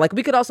Disney Channel. Like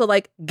we could also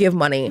like give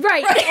money,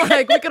 Right.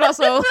 Like we could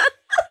also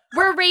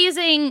We're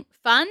raising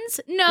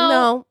funds? No.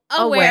 no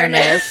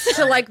awareness.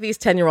 to like these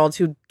 10-year-olds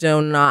who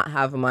do not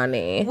have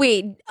money.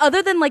 Wait,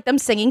 other than like them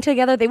singing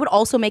together, they would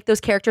also make those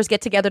characters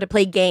get together to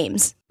play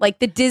games, like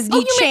the Disney Oh,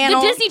 you mean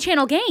Channel. the Disney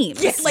Channel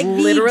games. Yeah, like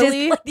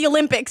Literally? like the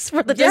Olympics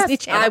for the Yes, Disney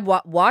Channel.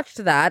 I watched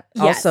that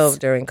Yes. also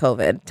during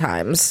COVID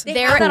times. They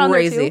They're have that on there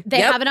crazy. too? They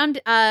Yep. have it on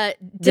Disney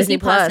Disney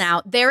Plus Plus.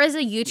 now. There is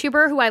a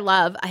YouTuber who I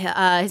love.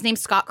 His name's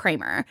Scott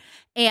Kramer.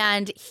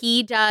 And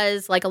he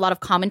does like a lot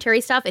of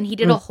commentary stuff. And he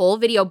did a whole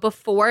video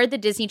before the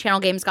Disney Channel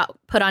games got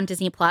put on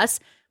Disney Plus,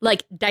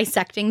 like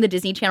dissecting the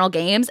Disney Channel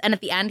games. And at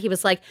the end, he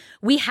was like,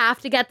 we have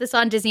to get this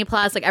on Disney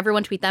Plus. Like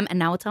everyone tweet them. And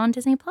now it's on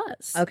Disney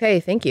Plus.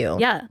 Okay, thank you.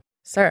 Yeah.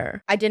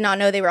 Sir. I did not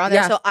know they were on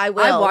there, Yeah, so I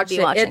will I watched be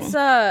it. watching. It's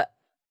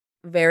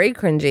very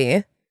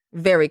cringy.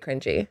 Very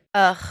cringy.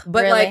 Ugh,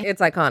 But really? like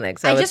it's iconic.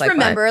 So I it's just like fine.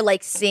 remember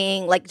like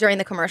seeing like during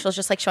the commercials,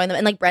 just like showing them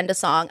and like Brenda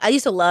Song. I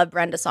used to love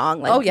Brenda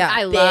Song. Like, Oh, yeah.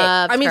 I big.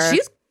 love I mean, her.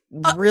 she's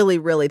really,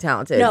 really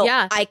talented. No,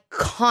 Yeah.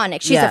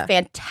 iconic. She's Yeah. a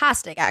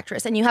fantastic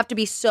actress, and you have to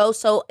be so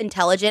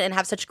intelligent and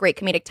have such great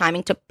comedic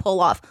timing to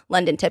pull off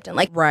London Tipton.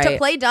 Like to Right.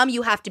 play dumb,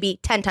 you have to be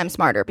 10 times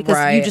smarter because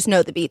you Right. just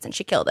know the beats, and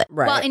she killed it.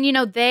 Right. Well, and you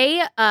know,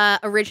 they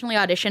originally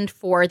auditioned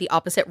for the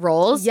opposite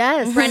roles.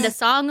 Yes. Brenda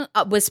Song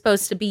was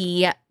supposed to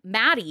be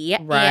Maddie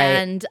Right.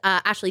 and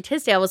Ashley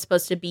Tisdale was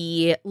supposed to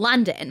be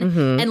London.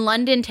 Mhm. And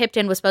London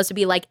Tipton was supposed to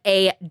be like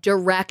a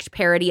direct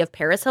parody of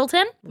Paris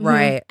Hilton.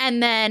 Right.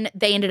 And then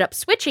they ended up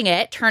switching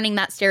it, turning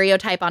that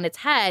stereotype on its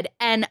head.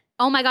 And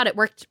oh my God, it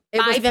worked It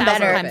was 5,000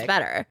 better. times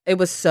better. It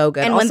was so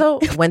good. And when- Also,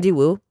 Wendy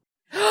Wu,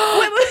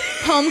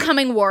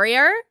 Homecoming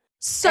Warrior.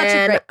 Such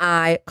an a great.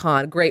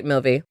 icon. Great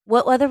movie.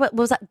 What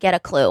was that? Get a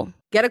Clue.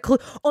 Get a clue.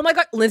 Oh my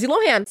God, Lindsay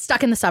Lohan.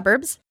 Stuck in the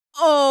Suburbs.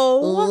 Oh.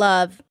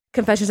 Love.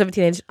 Confessions of a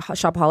Teenage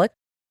Shopaholic.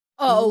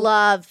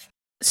 Love.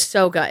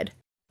 So good.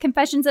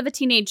 Confessions of a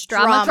Teenage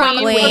Drama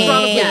Drama Queen.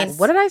 Queen. Yes.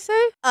 What did I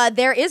say?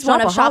 There is one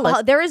of Shopaholic.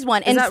 Shopaholic. There is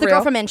one. And that it's the girl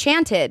real? from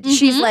Enchanted.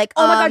 She's like,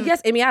 Oh my God,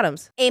 yes, Amy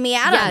Adams. Amy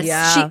Adams.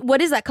 Yes. She,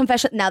 what is that?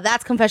 Confession. Now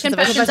that's Confessions of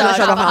a Confessions of a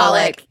Shopaholic.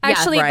 Shopaholic.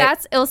 Actually, right.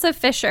 that's Ilsa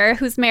Fisher,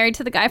 who's married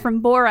to the guy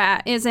from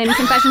Borat, is in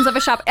Confessions of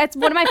a Shop. It's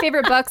one of my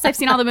favorite books. I've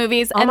seen all the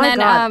movies. Oh and my then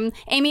God.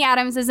 Amy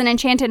Adams is in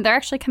Enchanted. They're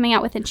actually coming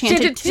out with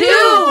Enchanted 2.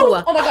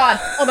 Oh my God.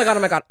 Oh my God. Oh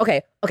my God.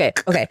 Okay.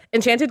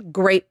 Enchanted,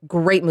 great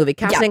movie.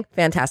 Casting,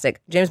 fantastic.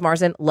 James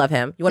Marsden, love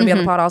him. You want to be on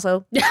the pod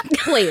also?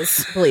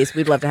 Please. Please,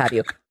 we'd love to have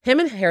you. Him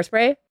in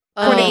Hairspray,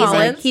 Oh, Amazing.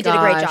 Collins, He did a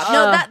great gosh.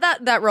 job. No,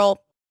 that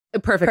role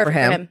perfect for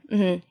him.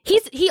 Mhm.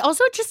 He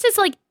also just is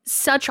like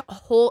such a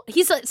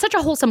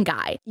wholesome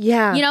guy.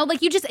 Yeah. You know, like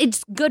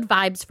it's good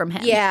vibes from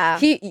him. Yeah.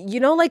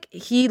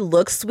 He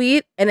looks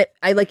sweet, and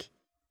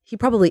he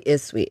probably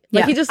is sweet.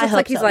 Like Yeah, he just I looks hope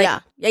like he's so.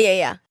 like,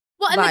 yeah.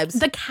 Well, and Vibes.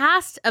 the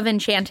cast of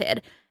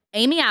Enchanted,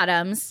 Amy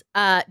Adams,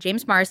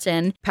 James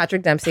Marsden,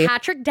 Patrick Dempsey,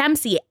 Patrick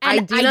Dempsey,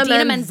 and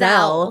Idina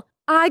Menzel.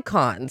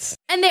 icons.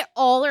 And they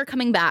all are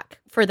coming back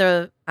for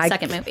the I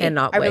second movie.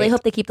 cannot I really wait.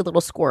 hope they keep the little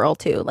squirrel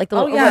too. Like the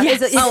Oh, little yeah.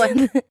 is it-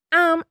 Yes.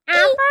 Amber,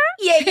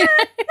 yeah.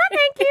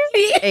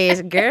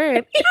 it's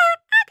good.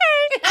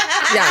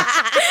 Yeah.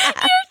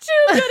 You're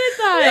too good at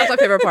that. That's my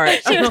favorite part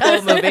of the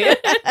whole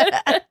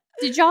movie.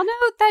 Did y'all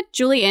know that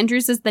Julie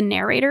Andrews is the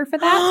narrator for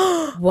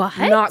that? What?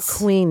 Not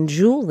Queen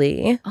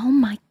Julie. Oh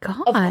my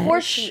god. Of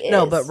course she is.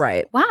 No, but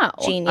right. Wow.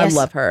 Genius. I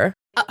love her.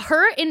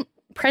 Her in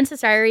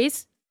Princess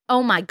Diaries.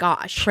 Oh my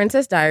gosh.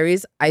 Princess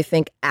Diaries, I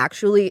think,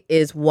 actually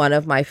is one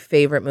of my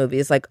favorite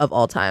movies, like, of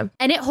all time.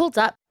 And it holds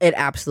up. It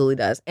absolutely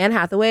does. Anne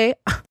Hathaway,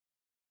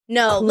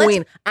 No,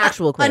 queen,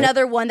 actual queen.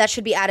 Another one that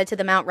should be added to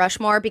the Mount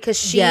Rushmore because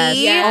she Yes.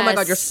 Oh my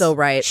God, you're so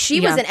right. she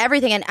was Yeah. in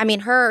everything, and I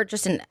mean her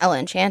just in Ella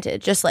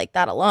Enchanted, just like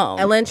that alone.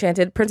 Ella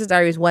Enchanted, Princess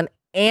Diaries 1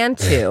 and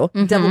 2,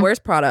 Devil Wears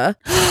Prada.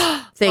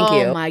 Thank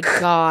you. Oh my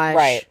gosh.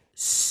 Right.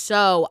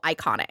 So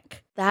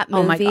iconic. that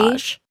Oh movie. my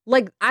gosh.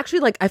 Like, actually,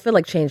 like, I feel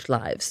like changed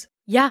lives.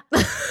 Yeah.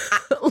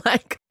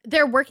 Like,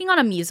 They're working on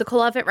a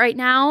musical of it right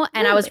now,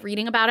 and I was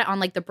reading about it on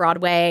like the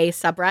Broadway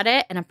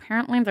subreddit, and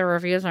apparently the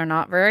reviews are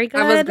not very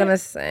good. I was gonna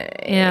say.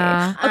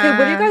 Yeah. Okay,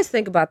 what do you guys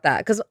think about that?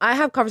 Because I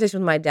have conversations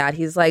with my dad.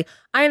 He's like,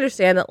 I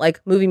understand that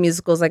like movie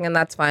musicals, like, and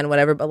that's fine,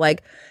 whatever. But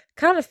like,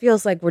 kind of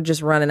feels like we're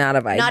just running out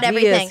of ideas Not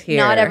everything. here.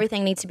 Not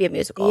everything needs to be a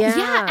musical. Yeah.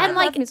 Yeah, and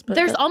like musicals,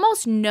 there's but-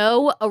 almost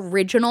no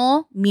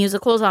original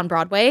musicals on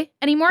Broadway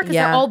anymore because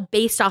Yeah. they're all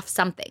based off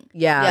something.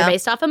 Yeah. They're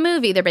based off a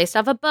movie. They're based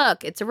off a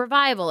book. It's a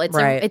revival. It's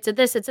Right. it's a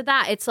this. It's a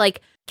that. It's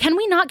like, can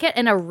we not get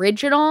an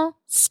original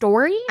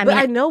story? But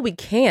I know we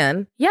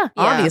can. Yeah.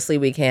 Obviously,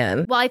 we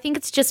can. Well, I think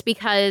it's just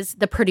because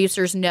the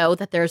producers know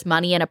that there's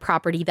money in a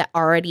property that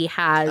already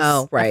has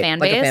Oh, right. a fan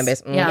Like base. a fan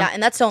base. Mm. Yeah. Yeah,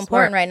 and that's so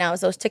important Smart. right now is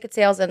those ticket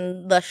sales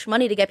and the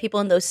money to get people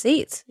in those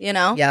seats, you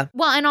know? Yeah.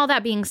 Well, and all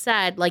that being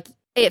said, like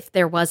if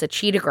there was a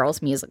Cheetah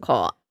Girls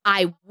musical,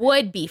 I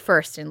would be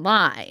first in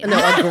line. No,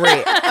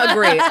 agree.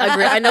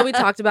 I know we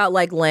talked about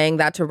like laying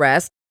that to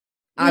rest.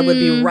 I would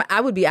be I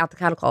would be at the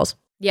cattle calls.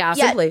 Yeah.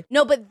 Yeah. Simply.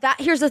 No, but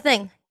here's the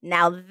thing.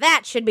 Now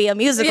that should be a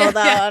musical,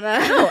 though.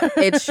 No,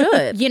 it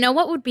should. You know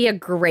what would be a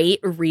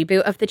great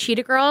reboot of the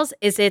Cheetah Girls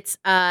is it's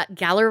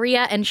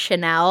Galleria and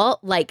Chanel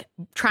like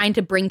trying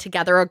to bring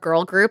together a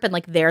girl group and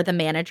like they're the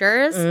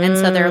managers and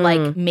so they're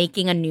like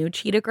making a new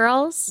Cheetah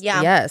Girls.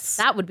 Yeah. Yes.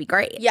 That would be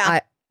great. Yeah.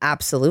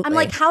 Absolutely. I'm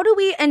like, how do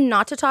we, and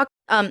not to talk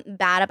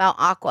bad about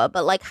Aqua,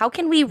 but like, how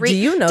can we do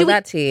you know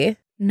that tea?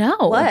 No.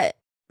 What?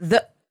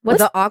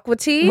 The aqua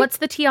tea? What's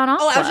the tea on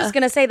Aqua? Oh, I was just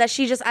gonna say that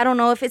she just, I don't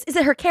know if is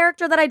it her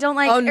character that I don't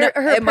like? Oh, no,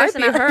 or her it might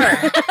be personality?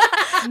 her.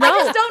 I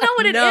just don't know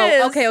what it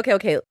is.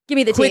 Okay. Give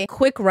me the tea.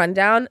 Quick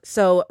rundown.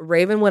 So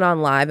Raven went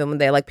on live and when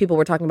they like people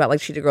were talking about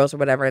like Cheetah Girls or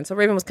whatever. And so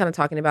Raven was kind of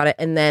talking about it.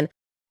 And then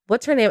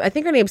what's her name? I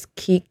think her name's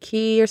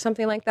Kiki or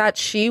something like that.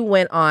 She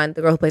went on,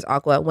 the girl who plays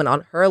Aqua, went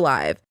on her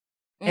live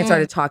and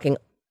started talking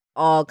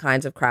all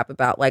kinds of crap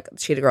about like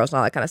Cheetah Girls and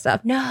all that kind of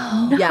stuff.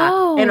 No.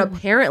 Yeah. And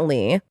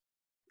apparently,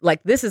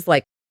 like this is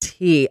like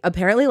tea.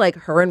 Apparently, like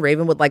her and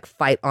Raven would like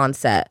fight on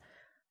set.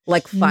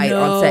 Like fight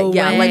on set.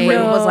 Yeah. Like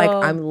Raven was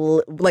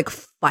like, like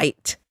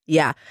fight.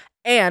 Yeah.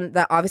 And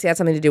that obviously had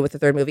something to do with the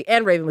third movie.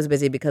 And Raven was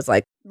busy because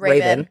like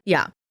Raven.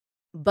 Yeah.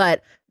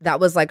 But that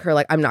was like her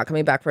like, I'm not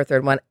coming back for a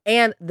third one.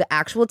 And the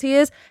actual tea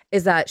is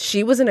that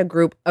she was in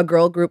a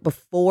girl group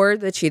before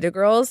the Cheetah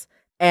Girls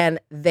and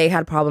they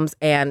had problems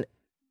and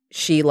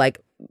she like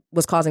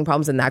was causing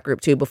problems in that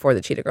group too before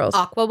the Cheetah Girls.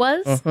 Aqua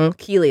was?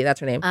 Keely, that's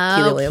her name.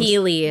 Keely Oh, Williams.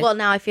 Keely. Well,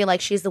 now I feel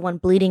like she's the one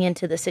bleeding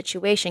into the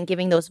situation,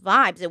 giving those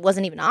vibes. It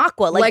wasn't even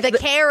Aqua. Like the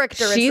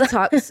character. She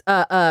talks.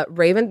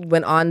 Raven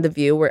went on The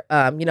View where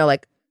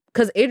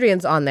because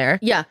Adrian's on there.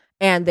 Yeah.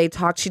 And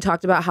she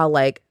talked about how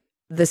like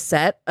the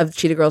set of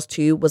Cheetah Girls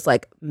 2 was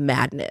like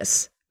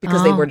madness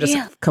because they were just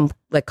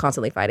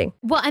constantly fighting.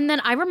 Well, and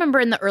then I remember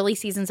in the early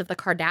seasons of the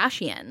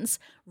Kardashians,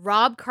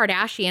 Rob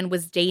Kardashian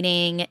was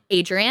dating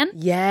Adrian.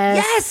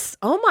 Yes.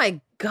 Oh my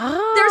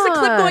God. There's a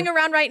clip going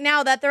around right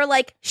now that they're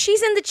like,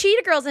 she's in the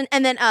Cheetah Girls.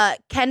 And then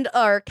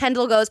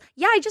Kendall goes,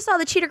 yeah, I just saw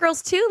the Cheetah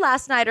Girls 2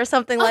 last night or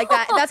something like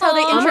that. That's how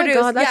they Oh my introduced.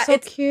 God, that's so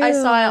cute. I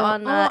saw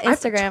it on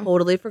Instagram. I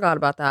totally forgot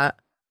about that.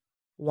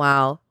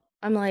 Wow.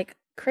 I'm like,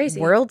 crazy.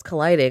 Worlds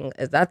colliding.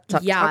 Is that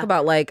talk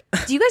about like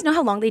Do you guys know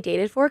how long they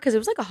dated for? Because it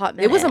was like a hot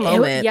minute. it was a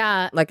moment.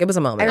 Yeah. Like it was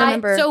a moment. I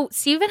remember. So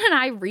Steven and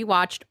I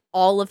rewatched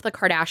all of the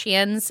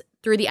Kardashians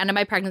through the end of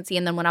my pregnancy,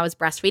 and then when I was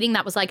breastfeeding,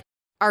 that was like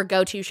our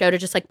go-to show to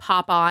just like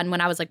pop on when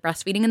I was like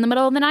breastfeeding in the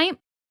middle of the night.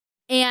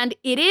 And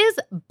it is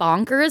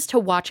bonkers to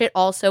watch it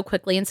all so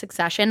quickly in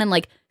succession and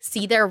like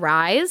see their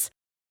rise.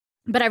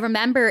 But I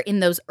remember in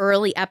those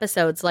early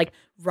episodes, like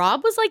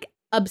Rob was like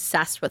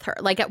obsessed with her.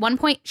 Like at one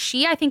point,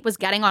 she I think was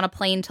getting on a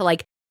plane to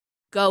like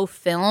go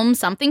film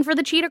something for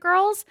the Cheetah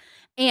Girls,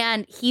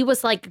 and he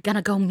was like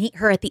gonna go meet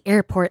her at the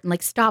airport and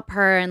like stop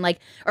her and like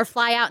or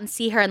fly out and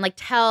see her and like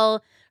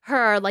tell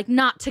her like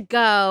not to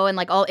go and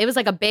like all it was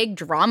like a big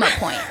drama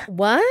point.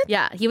 What?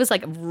 Yeah, he was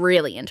like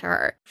really into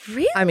her.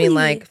 Really? I mean,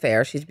 like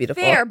fair. She's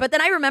beautiful. Fair, but then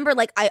I remember,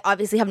 like, I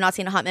obviously have not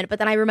seen a hot minute, but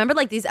then I remember,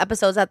 like, these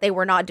episodes that they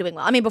were not doing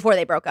well. I mean, before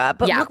they broke up.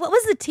 But Yeah. what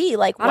was the tea?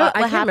 Like, I what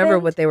can't remember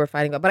what they were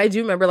fighting about, but I do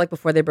remember like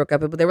before they broke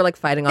up, but they were like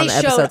fighting on they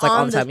the showed episodes like all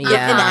on the time. in the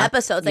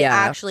episodes, they Yeah.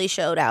 actually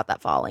showed out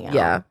that falling out.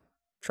 Yeah.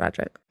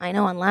 Tragic. I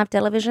know, on live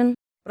television.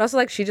 But also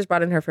like she just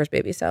brought in her first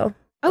baby, so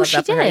Oh, love she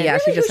that for her. did? Yeah,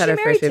 she Really? just Who's had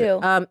she her first baby.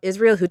 married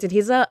Israel Houghton.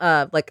 He's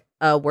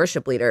a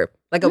worship leader,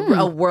 like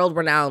a world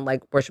renowned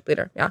like worship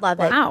leader. Yeah. Love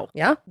it. Wow.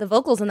 Yeah. The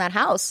vocals in that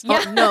house.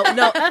 Yeah. Oh,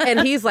 no,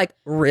 and he's like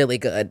really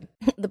good.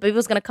 The baby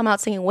was going to come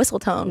out singing whistle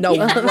tone. No,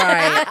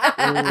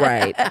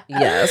 right,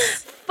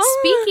 yes.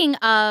 Speaking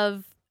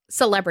of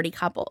celebrity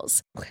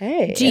couples,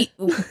 Okay.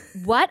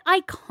 what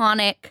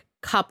iconic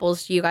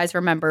couples do you guys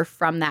remember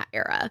from that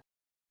era?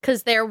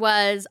 Because there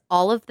was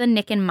all of the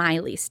Nick and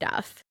Miley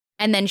stuff,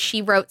 and then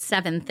She Wrote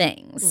 7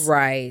 Things.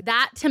 Right.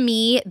 That to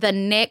me, the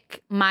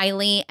Nick,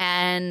 Miley,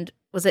 and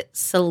was it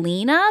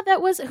Selena that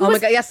was? Who Oh my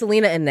was, God, yeah,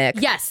 Selena and Nick.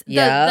 Yes,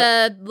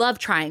 Yeah. the love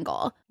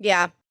triangle.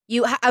 Yeah.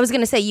 I was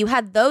going to say, you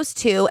had those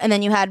two, and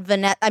then you had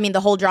Vanessa. I mean, the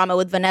whole drama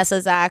with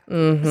Vanessa, Zach,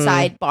 Mhm.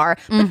 sidebar.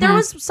 But there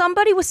was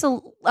somebody with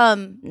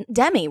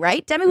Demi,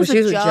 right? Demi was She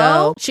with was Joe. with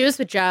Joe. She was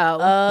with Joe.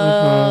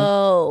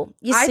 Oh.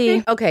 You I see.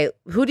 think, okay,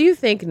 who do you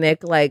think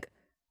Nick like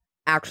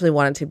actually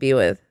wanted to be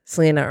with,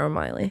 Selena or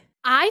Miley?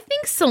 I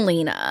think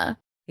Selena.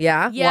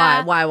 Yeah?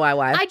 Yeah. Why?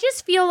 I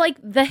just feel like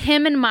the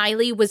him and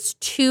Miley was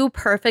too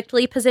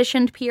perfectly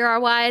positioned PR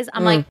wise.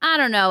 I'm like, I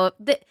don't know.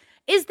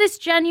 Is this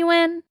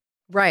genuine?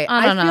 Right.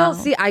 I don't know.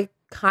 I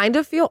kind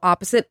of feel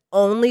opposite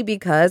only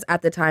because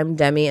at the time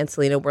Demi and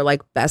Selena were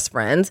like best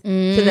friends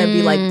to then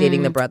be like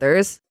dating the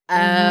brothers. Oh,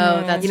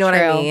 that's You know what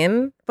I true.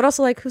 mean? But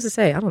also like who's to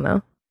say? I don't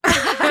know.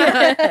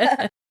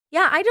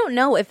 Yeah, I don't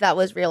know if that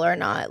was real or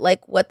not.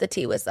 Like, what the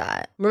tea was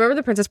that? Remember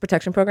the Princess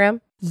Protection Program?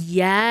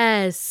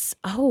 Yes.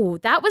 Oh,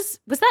 is that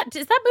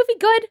movie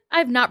good? I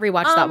have not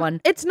rewatched that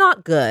one. It's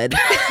not good.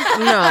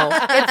 No,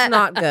 it's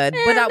not good.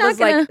 But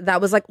that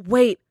was like,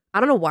 wait, I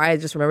don't know why I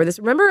just remember this.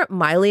 Remember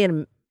Miley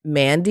and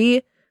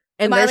Mandy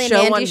and their Miley and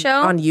show Mandy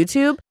show? on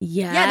YouTube?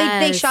 Yes. Yeah,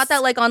 they shot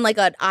that like on like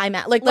an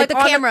iMac, like the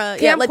on camera,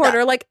 the yeah, like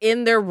camcorder, like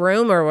in their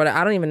room or what?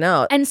 I don't even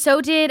know. And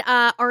so did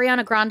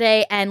Ariana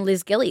Grande and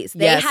Liz Gillies.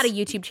 They Yes. had a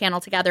YouTube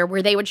channel together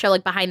where they would show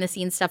like behind the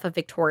scenes stuff of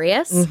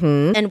Victorious.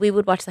 Mhm. and we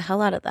would watch the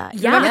hell out of that.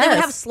 Yeah. Remember they would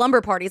Yes. have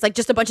slumber parties, like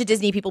just a bunch of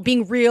Disney people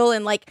being real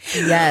and like.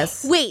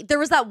 Yes. Wait, there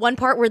was that one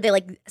part where they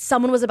like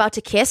someone was about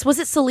to kiss. Was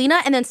it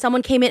Selena? And then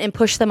someone came in and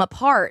pushed them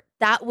apart.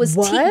 That was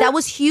What? that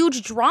was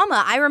huge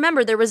drama. I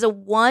remember there was a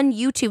one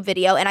YouTube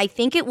video, and I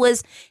think it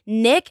was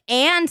Nick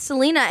and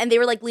Selena, and they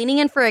were like leaning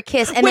in for a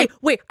kiss. And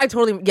Wait, I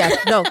totally, yes,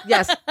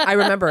 I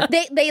remember.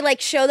 they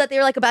like show that they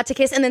were like about to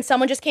kiss, and then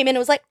someone just came in and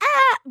was like, ah.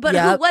 But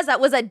Yep. who was that?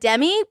 Was that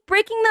Demi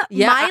breaking the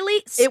Yeah,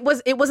 Miley?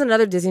 It was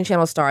another Disney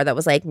Channel star that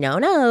was like,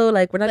 no,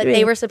 like we're not But doing.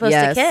 they were supposed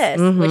to kiss,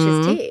 which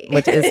is tea.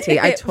 Which is tea.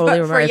 I totally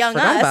For remember. I young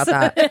forgot us.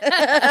 about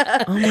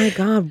that. Oh my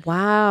God!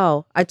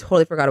 Wow, I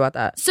totally forgot about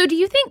that. So do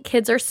you think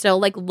kids are still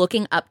like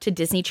looking up to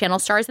Disney Channel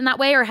stars in that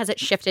way, or has it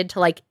shifted to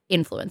like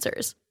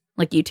influencers,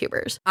 like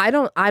YouTubers? I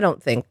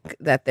don't think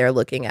that they're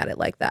looking at it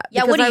like that.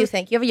 Yeah, Because what do you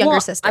think? You have a younger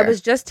well, sister. I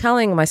was just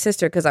telling my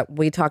sister because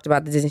we talked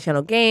about the Disney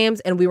Channel games,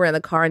 and we were in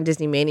the car, and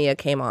Disney Mania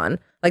came on,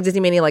 like Disney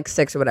Mania like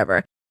 6 or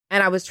whatever,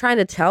 and I was trying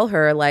to tell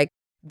her like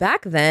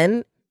back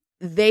then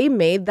they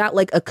made that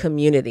like a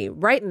community.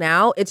 Right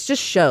now, it's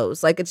just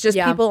shows. Like it's just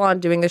people on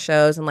doing the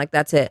shows and like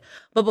that's it.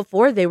 But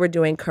before they were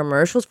doing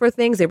commercials for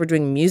things, they were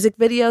doing music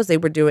videos,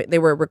 they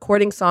were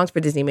recording songs for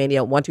Disney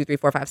Mania 1, 2, 3,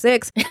 4, 5,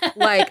 6.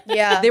 Like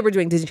they were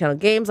doing Disney Channel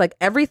games, like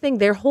everything.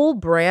 Their whole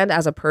brand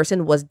as a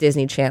person was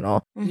Disney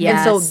Channel.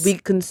 Yes. And so we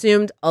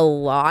consumed a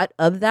lot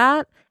of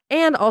that.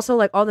 And also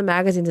like all the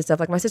magazines and stuff.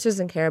 Like my sister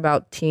doesn't care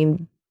about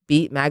Teen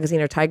Beat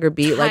magazine or Tiger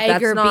Beat. Like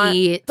that's not.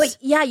 But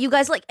yeah, you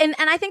guys like, and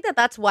I think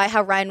that's why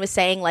how Ryan was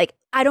saying, like,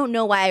 I don't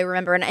know why I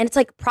remember. And it's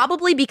like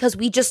probably because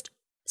we just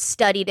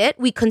studied it.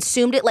 We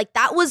consumed it. Like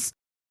that was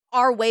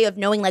our way of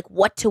knowing like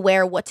what to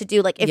wear, what to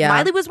do. Like if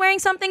Miley was wearing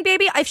something,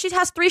 baby, if she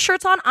has 3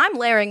 shirts on, I'm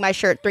layering my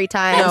shirt 3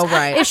 times. No,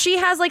 right. If she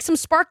has like some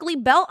sparkly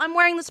belt, I'm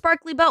wearing the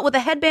sparkly belt with a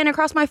headband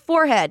across my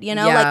forehead, you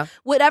know? Like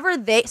whatever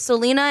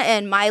Selena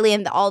and Miley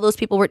and all those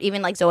people were,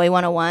 even like Zoe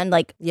 101,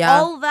 like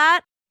all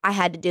that, I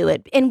had to do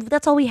it. And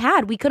that's all we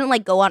had. We couldn't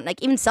like go on,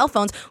 like even cell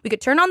phones. We could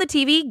turn on the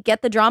TV,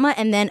 get the drama,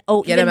 and then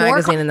get a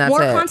magazine and that's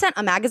more it. Content,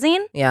 a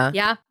magazine.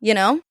 Yeah. You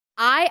know?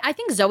 I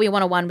think Zoe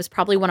 101 was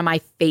probably one of my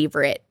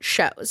favorite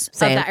shows of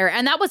that era.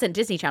 And that wasn't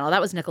Disney Channel. That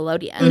was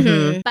Nickelodeon.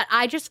 Mm-hmm. But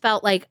I just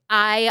felt like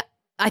I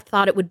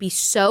thought it would be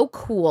so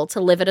cool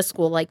to live at a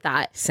school like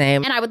that.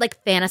 Same. And I would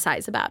like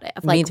fantasize about it.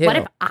 Of like, what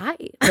if I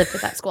lived at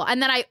that school?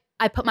 And then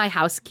I put my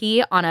house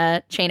key on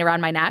a chain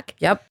around my neck.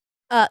 Yep.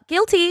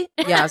 Guilty.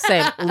 Yeah,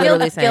 same.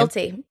 Literally same.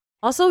 Guilty.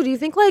 Also, do you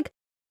think like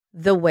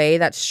the way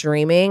that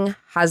streaming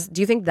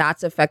do you think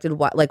that's affected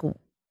what, like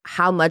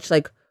how much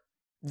like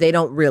they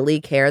don't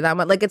really care that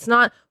much? Like it's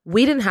not,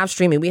 we didn't have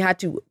streaming. We had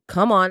to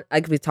come on,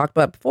 like we talked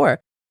about before,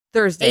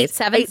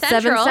 Thursdays, 8,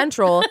 7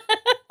 Central.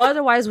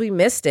 Otherwise we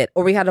missed it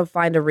or we had to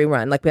find a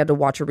rerun. Like we had to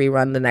watch a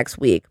rerun the next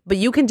week. But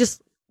you can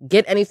just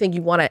get anything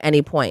you want at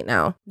any point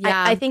now.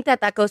 Yeah. I think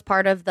that goes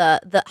part of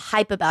the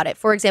hype about it.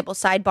 For example,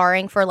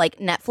 sidebarring for like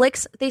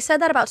Netflix, they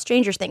said that about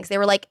Stranger Things. They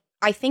were like,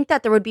 I think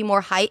that there would be more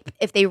hype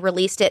if they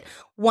released it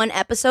 1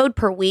 episode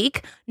per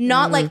week,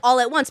 not like all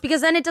at once,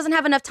 because then it doesn't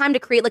have enough time to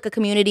create like a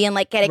community and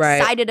like get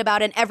excited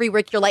about it. And every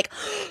week you're like,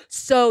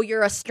 so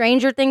you're a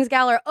Stranger Things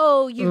gal, or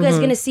oh, you guys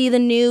gonna see the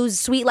new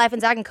Sweet Life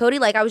and Zach and Cody?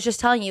 Like I was just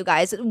telling you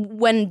guys,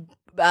 when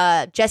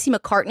Jesse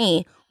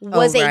McCartney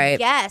was a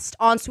guest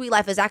on Sweet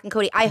Life of Zach and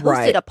Cody, I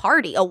hosted a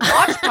party, a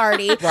watch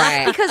party,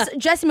 because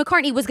Jesse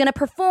McCartney was going to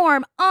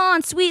perform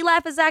on Sweet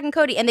Life of Zach and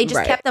Cody, and they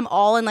just kept them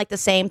all in like the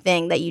same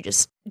thing that you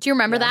just... Do you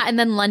remember that? And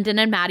then London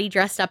and Maddie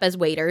dressed up as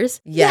waiters.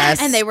 Yes.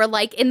 And they were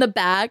like in the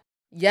back.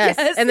 Yes.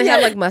 And they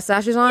had like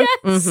mustaches on.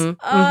 Yes. Okay,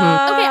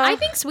 Okay, I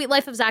think Sweet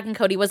Life of Zach and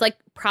Cody was like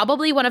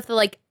probably one of the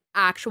like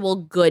actual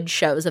good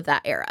shows of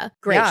that era.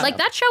 Great. Yeah. Like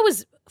that show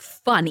was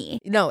funny.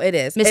 No, it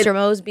is. Mr.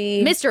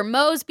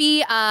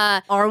 Mosby,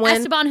 Arwen,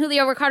 Esteban,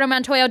 Julio, Ricardo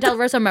Montoya, Del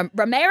Rosa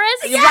Ramirez.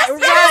 Yes, I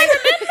remember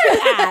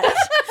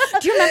that.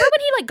 Do you remember when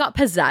he like got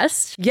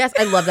possessed? Yes,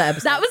 I love that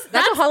episode.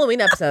 That's a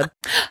Halloween episode.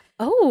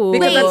 Oh,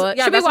 Because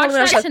should we that's watch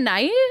Halloween that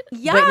tonight?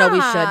 Yeah. Wait, no,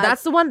 we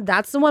should.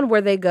 That's the one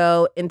where they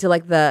go into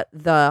like the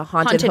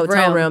haunted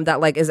hotel room that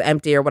like is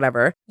empty or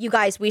whatever. You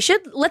guys, we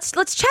should let's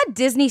chat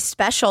Disney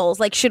specials.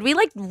 Like, should we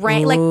like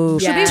rank? Like,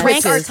 should we yes.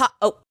 rank our Twitches. top?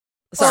 Oh,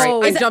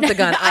 Sorry, I jumped the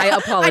gun. I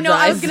apologize. I know.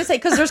 I was gonna say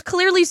because there's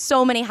clearly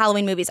so many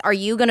Halloween movies. Are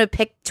you gonna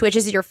pick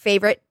Twitches as your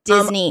favorite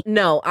Disney?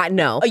 No,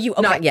 Oh, you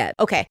okay. Not yet.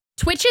 Okay.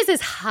 Twitches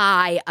is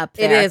high up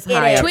It there. is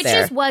high up Twitches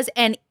there. was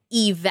an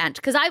event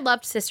because I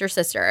loved Sister.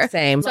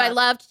 Same. So I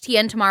loved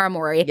Tia and Tamara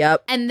Mori.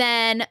 Yep. And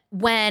then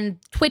when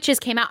Twitches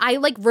came out, I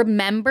like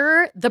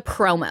remember the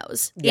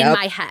promos in Yep.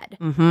 my head.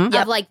 Mm-hmm.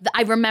 Of like,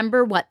 I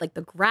remember what like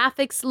the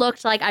graphics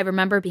looked like. I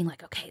remember being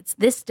like, okay, it's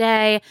this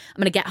day. I'm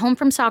going to get home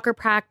from soccer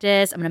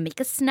practice. I'm going to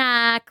make a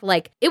snack.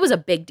 Like it was a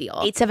big deal.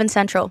 8/7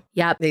 Central.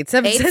 Yep. 8/7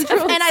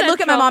 Central. And I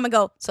look at my mom and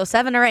go, so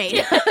 7 or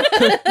 8.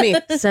 Me,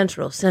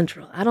 Central.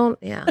 I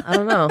don't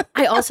know.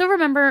 I also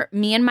remember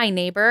me and my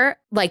neighbor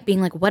like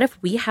being like, what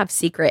if we have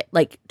secret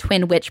like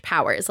twin witch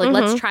powers? Like,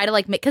 let's try to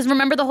like make, because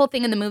remember the whole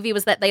thing in the movie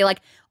was that they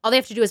like, all they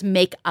have to do is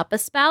make up a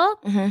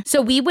spell.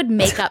 So we would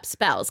make up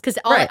spells because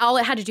all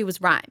it had to do was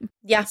rhyme.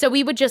 Yeah. So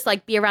we would just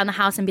like be around the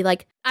house and be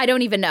like, I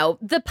don't even know,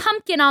 the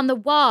pumpkin on the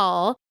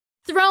wall,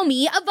 throw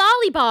me a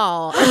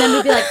volleyball. And then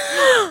we'd be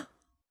like,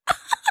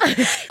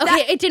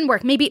 okay, it didn't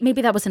work. Maybe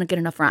that wasn't a good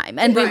enough rhyme.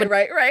 And we would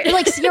right. You're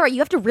like, Sierra, you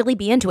have to really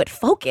be into it.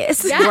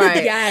 Focus. Yeah.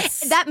 Right.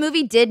 Yes. That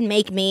movie did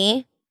make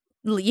me,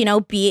 you know,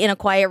 be in a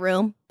quiet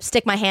room,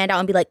 stick my hand out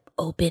and be like,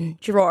 open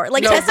drawer.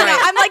 Like, testing out.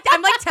 I'm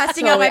like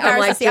testing out my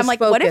powers to see. I'm like,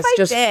 what if I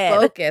just did?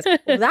 focus?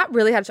 Well, that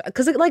really had,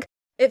 because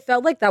it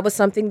felt like that was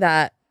something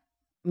that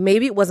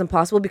maybe it wasn't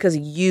possible because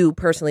you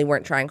personally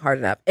weren't trying hard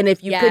enough. And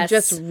if you could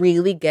just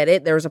really get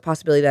it, there was a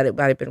possibility that it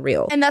might have been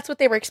real. And that's what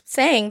they were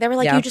saying. They were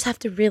like, Yeah. you just have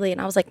to really.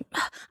 And I was like,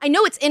 I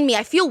know it's in me.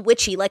 I feel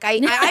witchy. Like I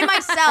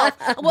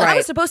myself. Well, I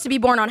was supposed to be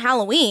born on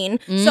Halloween,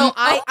 so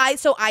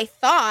I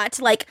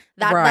thought like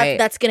that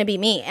that's gonna be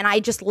me. And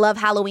I just love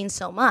Halloween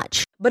so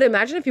much. But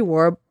imagine if you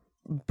were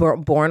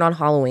born on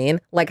Halloween,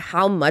 like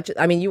how much,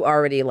 I mean, you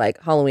already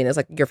like Halloween is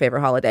like your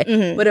favorite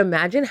holiday, but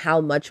imagine how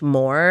much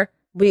more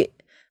we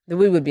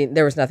would be,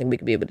 there was nothing we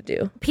could be able to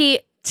do.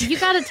 Pete, You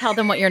got to tell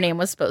them what your name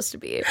was supposed to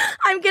be.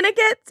 I'm gonna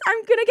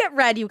get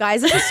red, you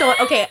guys. This is so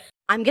okay.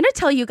 I'm gonna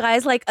tell you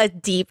guys like a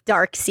deep,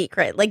 dark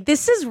secret. Like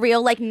this is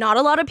real. Like not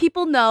a lot of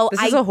people know.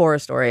 This is a horror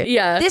story.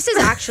 Yeah. This is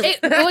actually.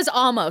 It was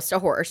almost a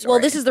horror story. Well,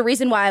 this is the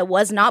reason why I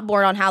was not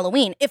born on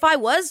Halloween. If I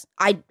was,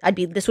 I'd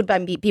be. This would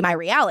be my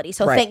reality.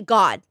 So Right. thank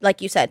God,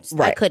 like you said, I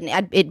Right. couldn't.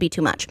 It'd be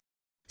too much.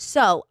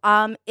 So,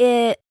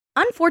 it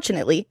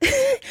unfortunately,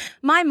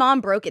 my mom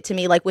broke it to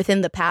me like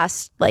within the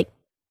past like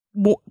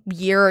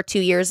year or 2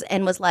 years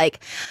and was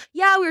like,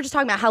 yeah, we were just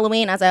talking about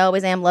Halloween, as I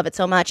always am, love it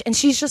so much. And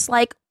she's just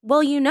like,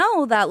 well, you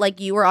know that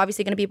like you were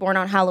obviously going to be born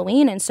on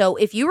Halloween, and so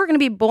if you were going to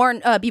be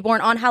born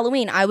on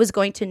Halloween, I was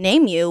going to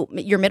name you,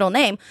 your middle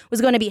name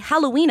was going to be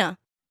Halloweena.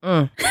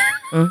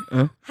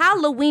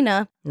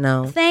 Halloweena.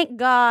 No. Thank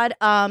God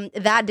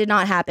that did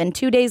not happen.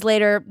 2 days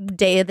later,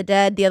 Day of the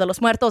Dead, Dia de los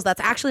Muertos. That's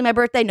actually my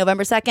birthday,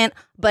 November 2nd.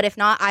 But if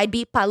not, I'd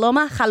be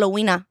Paloma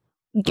Halloweena.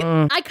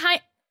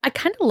 I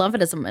kind of love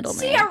it as a middle name.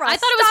 Sierra, I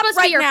thought it was stop supposed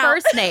to be your right now.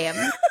 first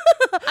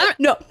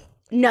name.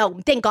 No,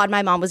 thank God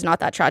my mom was not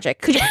that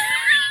tragic. Could you?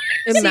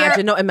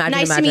 Imagine.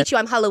 Nice to meet you.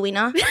 I'm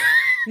Halloweena.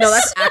 No,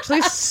 that's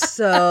actually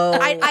so.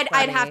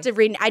 I'd have to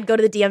read. I'd go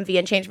to the DMV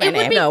and change my It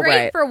name. would be No, great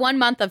right. for 1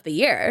 month of the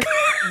year.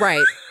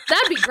 Right.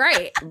 That'd be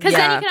great. Because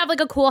then Yeah. you can have like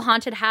a cool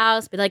haunted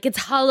house, be like, it's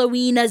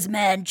Halloweena's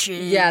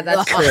mansion. Yeah,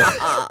 that's true.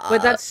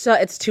 But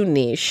it's too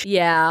niche.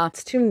 Yeah.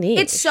 It's too niche.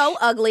 It's so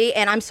ugly,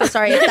 and I'm so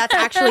sorry if that's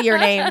actually your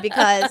name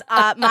because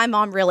my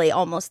mom really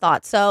almost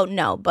thought so.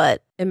 No,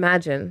 but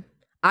Imagine.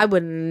 I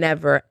would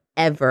never,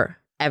 ever,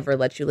 ever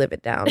let you live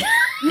it down.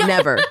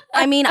 Never.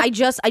 I mean, I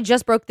just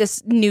broke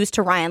this news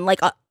to Ryan like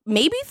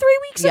maybe 3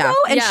 weeks Yeah. ago,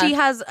 and Yeah. she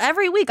has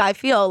every week. I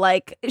feel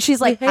like she's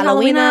like Hey,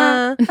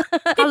 Halloweena.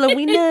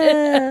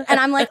 Halloweena. And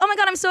I'm like, oh my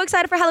God, I'm so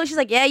excited for Halloween. She's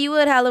like, yeah, you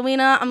would,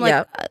 Halloweena. I'm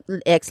like, Yeah.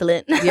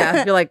 Excellent.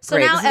 Yeah, you're like, So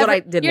great. now This is what I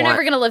did You're want.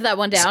 never going to live that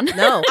one down.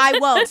 No. I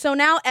won't. So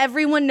now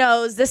everyone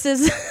knows this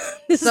is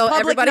this So is public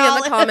everybody in the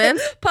knowledge.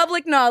 comments,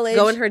 public knowledge.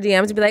 Go in her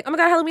DMs and be like, oh my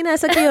God, Halloweena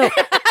is so cute.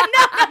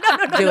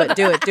 No.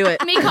 Do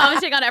it. Me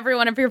commenting on every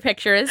one of your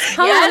pictures.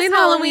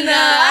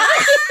 Halloweena.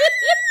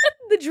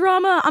 the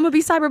drama. I'm gonna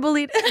be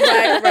cyberbullied.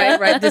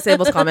 Right.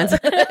 Disables comments.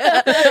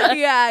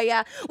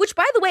 yeah. Which,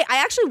 by the way,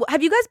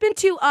 have you guys been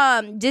to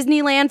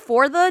Disneyland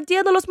for the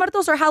Dia de los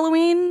Muertos or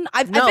Halloween?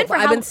 I've No, been for but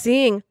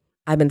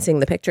I've been seeing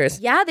the pictures.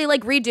 Yeah, they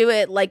like redo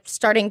it like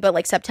starting but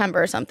like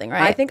September or something,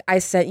 right? I think I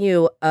sent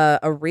you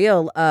a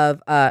reel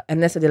of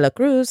Ernesto de la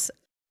Cruz.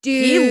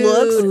 Dude, He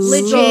looks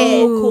legit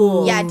so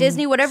cool. Yeah,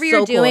 Disney, whatever So you're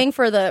cool. doing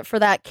for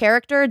that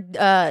character,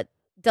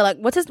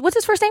 what's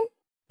his first name?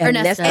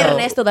 Ernesto.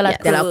 Ernesto de la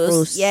Yes. Cruz. De la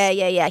Cruz.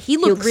 Yeah. He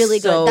looked really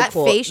so good. That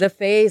cool. face. The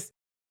face.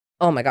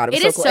 Oh my God, it was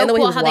It is cool. so And the way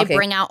he cool was how walking. they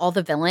bring out all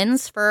the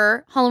villains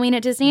for Halloween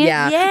at Disney.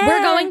 Yeah.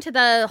 We're going to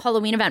the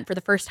Halloween event for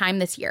the first time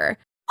this year.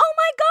 Oh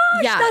my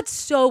gosh, Yeah. that's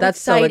so That's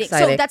so exciting.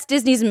 exciting. that's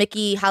Disney's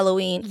Mickey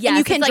Halloween. Yes, and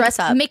you can it's dress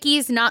like up.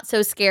 Mickey's Not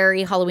So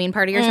Scary Halloween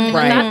Party or something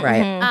like that.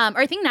 Right.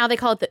 Or I think now they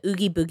call it the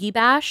Oogie Boogie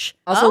Bash.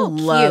 Also Oh,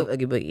 love cute.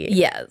 Oogie Boogie.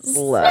 Yes.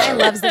 Love. I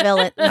loves the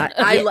villain.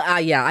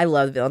 I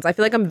love villains. I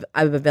feel like I'm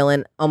a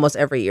villain almost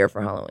every year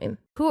for Halloween.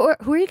 Who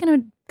are you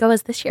going to go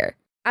as this year?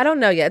 I don't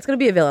know yet. It's gonna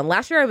be a villain.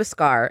 Last year I was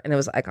Scar, and it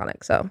was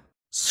iconic. So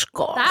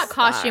That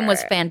costume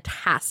was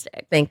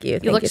fantastic. thank you.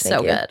 You looked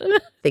so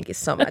good. Thank you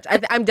so much.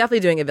 I'm definitely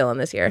doing a villain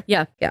this year.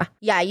 Yeah.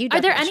 Yeah, you.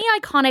 Are there definitely any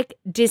iconic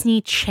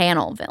Disney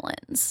Channel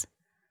villains?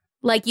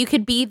 Like you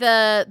could be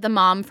the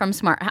mom from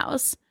Smart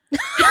House. She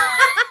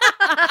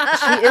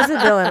is a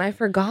villain. I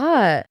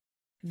forgot.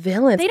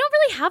 Villains. They don't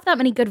really have that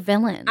many good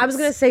villains. I was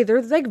gonna say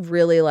they're like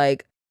really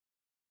like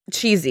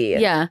cheesy.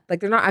 Yeah. Like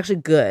they're not actually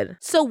good.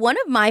 So one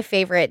of my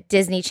favorite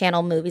Disney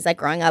Channel movies, like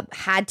growing up,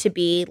 had to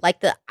be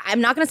like I'm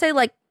not gonna say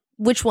like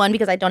which one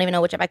because I don't even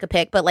know which if I could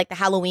pick, but like the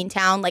Halloween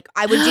Town, like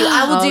I will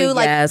do Oh,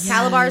 like yes.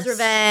 Calabar's Yes.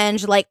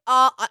 Revenge, like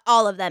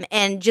all of them,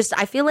 and just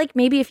I feel like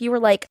maybe if you were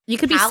like You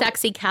could be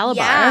sexy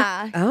Calabar.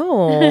 yeah,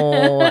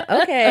 Oh,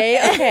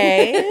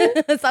 okay.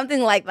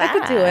 something like that. I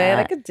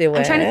could do it.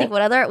 I'm trying to think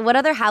what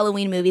other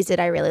Halloween movies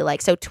did I really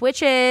like. So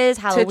Twitches,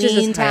 Halloween Twitches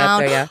is high up Town.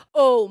 there, yeah.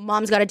 Oh,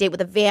 Mom's Got a Date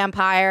with a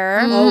Vampire.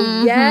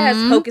 Oh yes,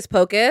 Hocus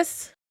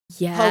Pocus.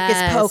 Yes.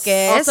 Hocus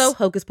Pocus. Also,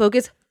 Hocus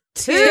Pocus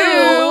 2 Two.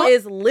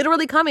 is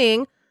literally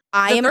coming.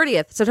 I The am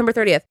 30th, September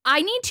 30th.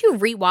 I need to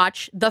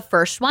rewatch the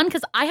first one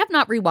because I have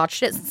not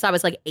rewatched it since I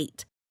was like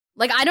 8.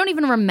 Like I don't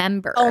even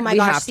remember. Oh my We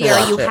gosh, have to Sierra,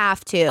 watch you it.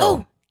 have to.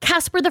 Oh,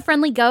 Casper the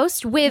Friendly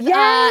Ghost with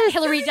Yes.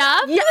 Hilary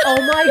Duff. Yeah.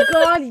 Oh my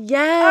God.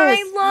 Yes.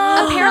 I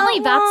love Apparently,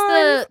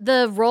 that that's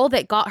the role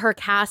that got her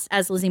cast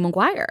as Lizzie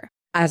McGuire.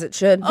 As it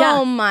should.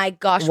 Oh my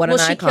gosh! What well,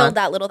 an she icon. killed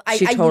that little.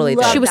 She I totally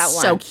loved did. She was that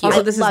so one. cute. Also,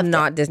 I this is loved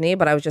not Disney,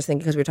 but I was just thinking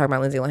because we were talking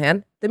about Lindsay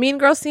Lohan, the Mean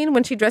Girl scene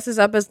when she dresses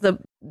up as the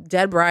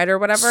dead bride or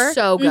whatever.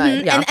 So good.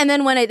 Mhm. Yeah. And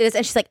then when it is,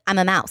 and she's like, "I'm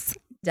a mouse."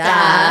 Duh.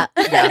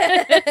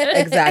 Yeah.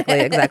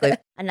 Exactly.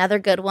 Another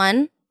good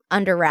one,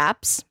 Under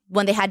Wraps,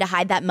 when they had to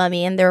hide that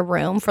mummy in their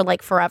room for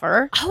like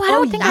forever. Oh, I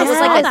don't think that I was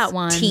saw like a that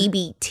one.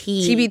 TBT.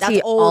 TBT.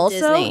 That's old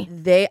Also,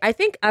 Disney. I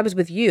think I was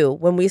with you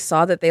when we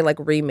saw that they like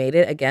remade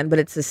it again, but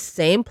it's the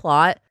same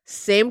plot,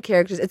 same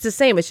characters. It's the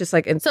same. It's just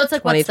like in So it's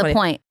like, what's the 2020.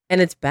 point?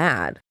 and it's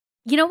bad.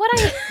 You know what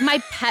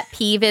my pet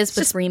peeve is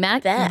with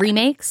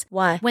remakes?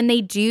 Why? When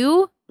they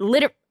do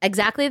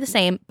exactly the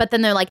same, but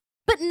then they're like,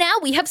 but now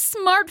we have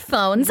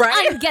smartphones.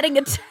 Right? I'm getting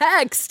a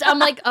text. I'm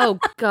like, oh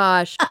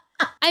gosh.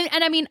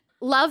 I mean,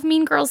 love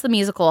Mean Girls the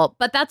musical,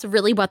 but that's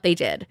really what they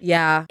did.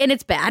 Yeah. And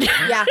it's bad.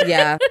 Yeah.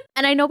 Yeah.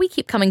 And I know we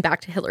keep coming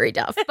back to Hilary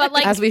Duff, but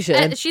like, As we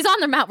should. She's on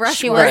the Mount Rushmore.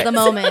 She was the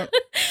moment.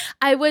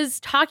 I was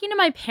talking to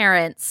my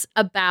parents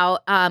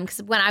about,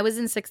 because when I was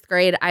in 6th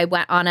grade, I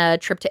went on a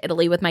trip to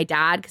Italy with my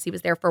dad because he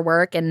was there for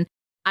work. And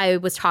I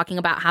was talking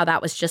about how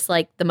that was just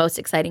like the most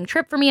exciting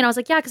trip for me. And I was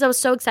like, yeah, because I was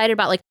so excited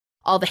about like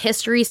all the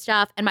history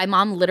stuff. And my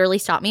mom literally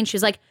stopped me and she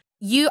was like,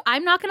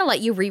 I'm not going to let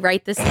you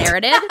rewrite this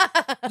narrative.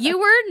 You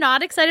were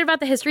not excited about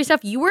the history stuff.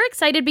 You were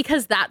excited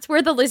because that's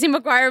where the Lizzie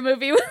McGuire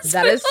movie was.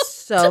 That is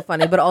so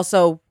funny, but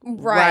also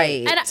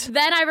right. And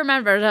then I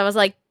remembered, I was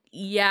like,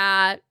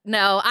 yeah,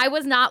 no, I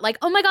was not like,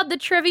 oh my God, the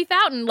Trevi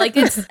Fountain, like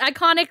it's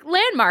iconic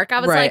landmark. I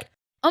was like,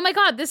 oh my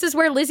God, this is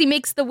where Lizzie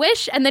makes the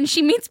wish and then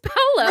she meets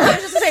Paolo. I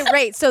was just going to say,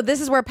 right, so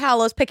this is where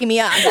Paolo's picking me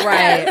up.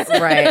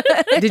 Right.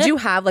 Did you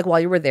have, like, while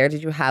you were there,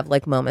 did you have,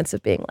 like, moments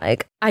of being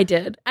like... I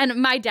did. And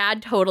my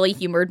dad totally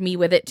humored me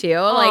with it, too.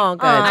 Oh,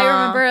 good. I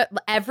remember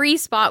every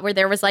spot where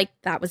there was, like,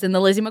 that was in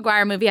the Lizzie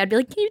McGuire movie, I'd be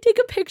like, can you take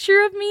a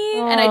picture of me?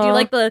 And I do,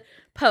 like, the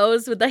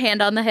pose with the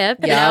hand on the hip,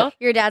 you know?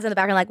 Your dad's in the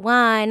background like,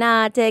 why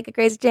not take a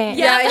crazy chance?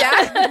 Yeah.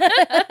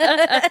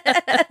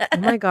 Oh,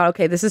 my God.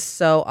 Okay, this is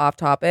so off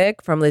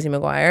topic from Lizzie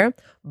McGuire,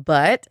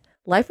 but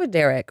Life with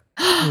Derek.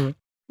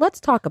 Let's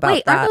talk about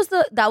Wait, that. aren't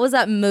those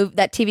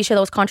that TV show that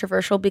was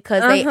controversial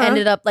because they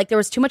ended up like there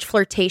was too much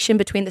flirtation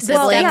between the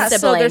siblings. Well, yeah,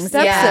 so they're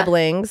step Yeah.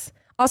 siblings.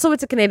 Also,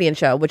 it's a Canadian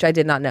show, which I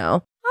did not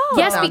know.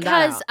 Yes, Found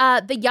because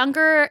that the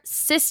younger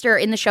sister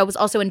in the show was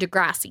also in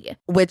Degrassi.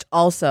 Which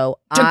also,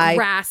 I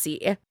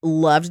Degrassi.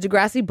 loved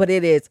Degrassi, but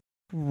it is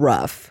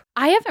rough.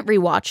 I haven't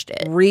rewatched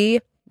it.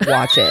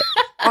 Rewatch it.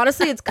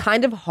 Honestly, it's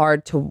kind of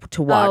hard to watch.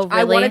 Oh,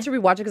 I really? wanted to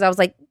rewatch it because I was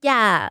like,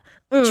 yeah,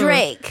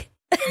 Drake.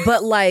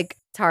 But like,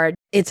 It's hard.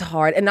 it's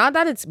hard. And not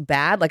that it's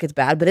bad, like it's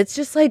bad, but it's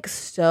just like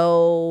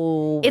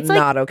so It's like-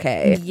 not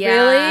okay.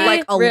 Yeah.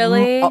 Like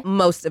really?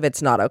 most of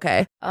it's not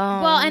okay.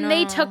 Oh, Well, and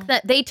they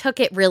took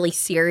it really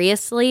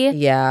seriously.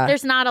 Yeah.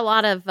 There's not a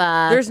lot of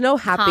There's no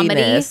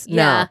happiness. comedy.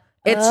 No. Yeah.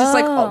 It's just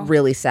like Oh.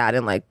 really sad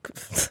and like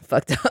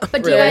fucked up.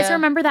 But do really. you guys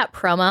remember that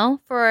promo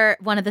for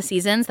one of the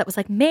seasons that was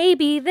like,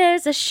 maybe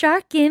there's a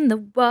shark in the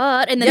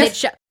water? And then Yes. they'd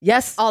show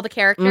Yes. all the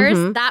characters.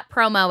 Mhm. That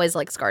promo is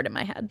like scarred in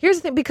my head. Here's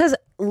the thing, because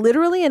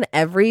literally in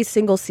every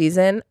single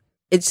season,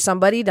 it's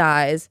somebody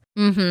dies.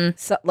 Mm-hmm.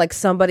 So, like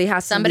somebody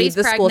has to Somebody's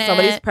leave the school.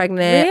 Somebody's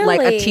pregnant. pregnant. Like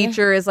a Really?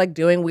 teacher is like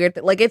doing weird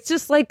like it's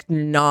just like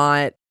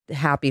not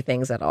happy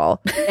things at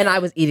all. And I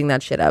was eating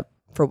that shit up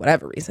for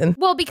whatever reason.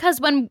 Well, because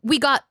when we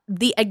got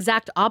the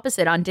exact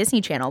opposite on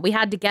Disney Channel, we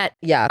had to get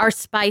Yeah. our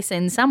spice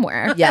in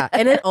somewhere. Yeah.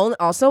 And it only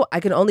also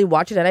I could only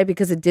watch it at night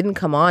because it didn't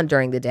come on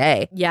during the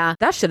day. Yeah.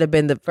 That should have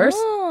been the first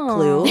Oh.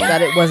 clue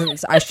that it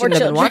wasn't I shouldn't have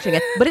been children. watching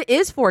it. But it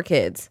is for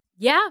kids.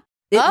 Yeah.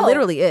 It Oh.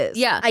 literally is.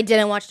 Yeah. I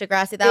didn't watch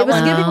Degrassi. That It was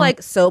one. giving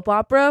like soap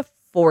opera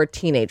for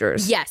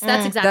teenagers. Yes,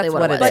 that's exactly That's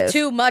what, what it it was. but is.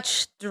 too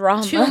much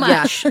drama. Too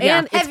much. Yeah. Yeah.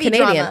 And it's Heavy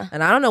Canadian. drama.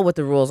 And I don't know what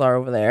the rules are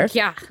over there.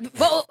 Yeah.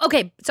 Well,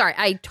 okay. Sorry.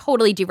 I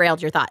totally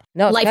derailed your thought.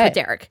 No, it's Life okay. with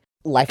Derek.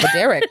 Life with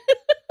Derek.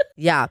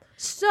 Yeah.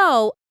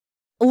 So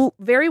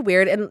very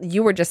weird. And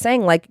you were just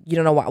saying like you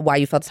don't know why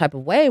you felt the type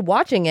of way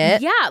watching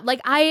it. Yeah.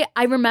 Like I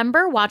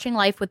remember watching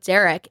Life with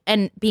Derek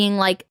and being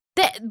like,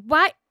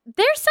 why?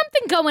 There's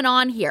something going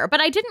on here, but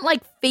I didn't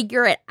like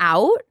figure it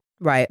out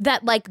Right.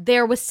 that like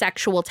there was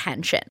sexual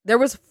tension. There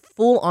was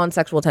full on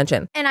sexual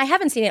tension. And I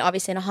haven't seen it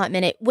obviously in a hot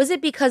minute. Was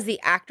it because the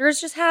actors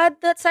just had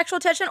that sexual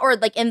tension, or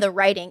like in the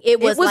writing, it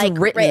was like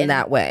written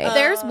that way.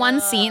 There's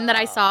one scene that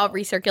I saw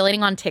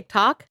recirculating on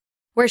TikTok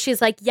where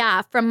she's like,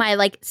 yeah, from my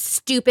like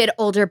stupid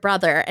older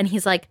brother. And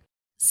he's like,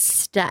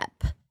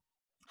 step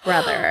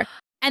brother.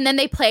 And then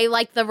they play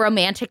like the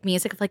romantic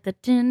music of like the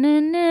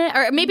dun-dun-dun,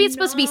 or maybe it's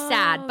supposed to be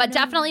sad, but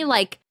definitely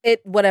like It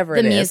whatever the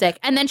it is. music.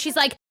 And then she's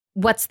like,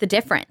 what's the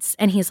difference?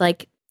 And he's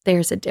like,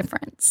 there's a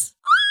difference.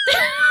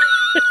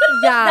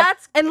 Yeah.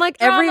 That's and like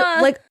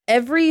drama.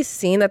 every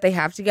scene that they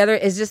have together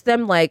is just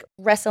them like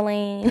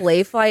wrestling.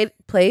 play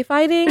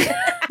fighting,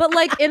 but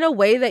like in a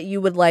way that you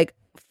would like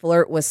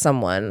flirt with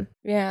someone.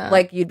 Yeah.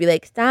 Like you'd be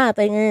like, stop.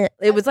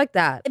 It was like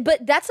that.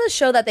 But that's a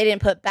show that they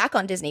didn't put back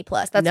on Disney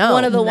Plus. That's No.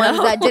 one of the ones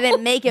that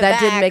didn't make it That back.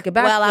 didn't make it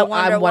back. Well, I Well,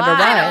 I wonder, wonder why.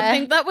 why. I don't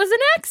think that was an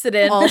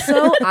accident.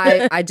 Also,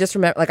 I just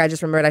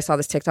remembered I saw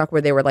this TikTok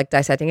where they were like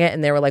dissecting it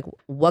and they were like,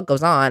 what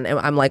goes on? And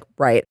I'm like,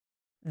 right.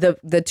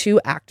 The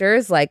two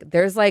actors, like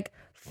there's like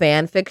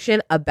fan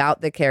fiction about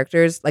the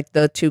characters, like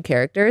the two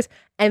characters,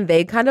 and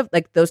they kind of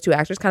like those two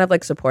actors kind of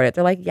like support it.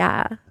 They're like,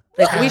 yeah.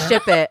 Like we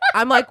ship it.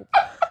 I'm like,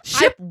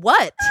 ship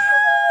what?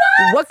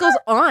 What goes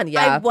on?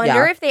 Yeah. I wonder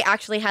yeah. if they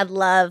actually had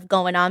love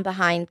going on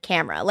behind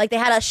camera. Like they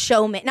had a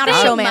showman, not a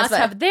They showman, must but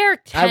have. Their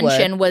I would.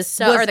 tension was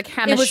so, or the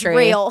chemistry.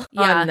 real.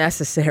 Yeah.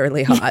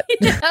 Unnecessarily hot.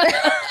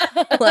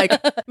 Like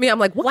me, I'm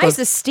like, what Why the is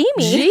this steamy?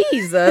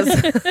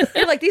 Jesus.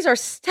 You're like, these are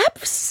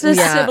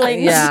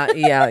siblings.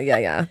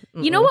 Yeah.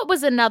 You know what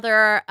was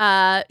another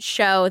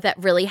show that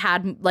really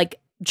had like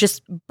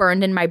just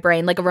burned in my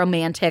brain, like a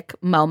romantic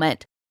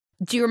moment?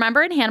 Do you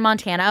remember in Hannah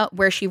Montana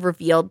where she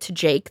revealed to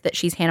Jake that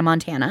she's Hannah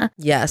Montana?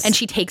 Yes. And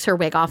she takes her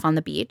wig off on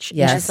the beach.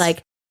 Yes. And she's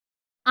like,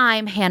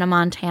 I'm Hannah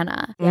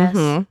Montana. Yes.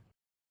 Mhm.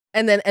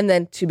 And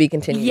then to be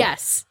continued.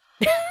 Yes.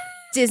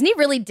 Disney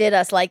really did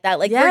us like that.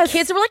 Like, we're Yes.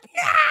 kids and we're like,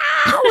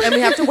 no! And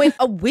we have to wait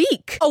a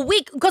week. A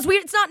week. Because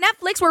it's not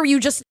Netflix where you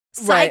just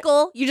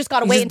cycle. You just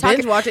got to You wait just and talk.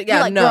 binge watch it. You're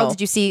Yeah, like, no. girl,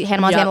 did you see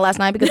Hannah Montana Yep. last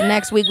night? Because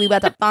next week we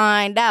about to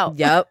find out.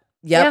 Yep.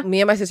 Yeah. Me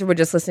and my sister were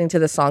just listening to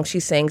the song she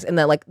sings in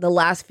the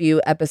last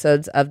few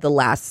episodes of the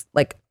last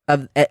at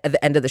the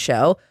end of the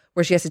show,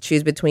 where she has to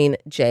choose between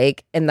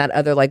Jake and that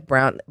other like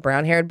brown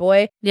haired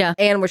boy. Yeah.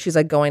 And where she's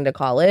like going to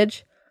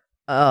college.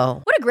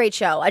 Oh. What a great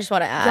show. I just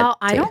want to add. Y'all,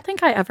 I don't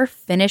think I ever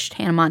finished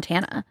Hannah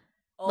Montana.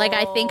 Like,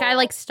 I think I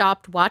like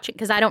stopped watching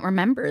because I don't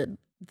remember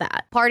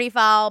that. Party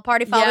Foul. We got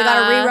to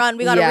Yeah. rerun.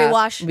 We got to Yeah,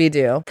 rewatch. We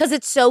do. Because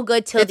it's so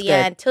good till It's the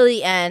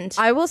good. end.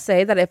 I will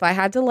say that if I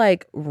had to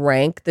like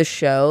rank the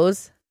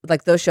shows,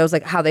 like those shows,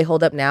 like how they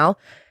hold up now,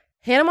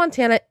 Hannah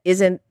Montana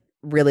isn't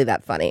really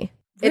that funny.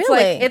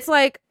 Really? It's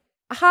like,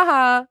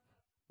 haha,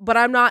 but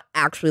I'm not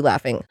actually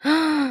laughing.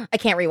 I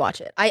can't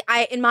rewatch it.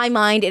 I in my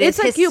mind, it's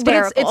like you, but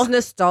hysterical. it's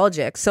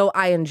nostalgic. So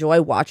I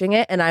enjoy watching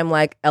it and I'm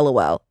like,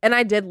 LOL. And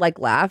I did like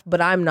laugh,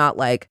 but I'm not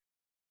like,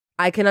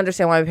 I can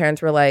understand why my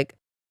parents were like,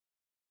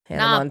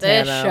 Hannah Not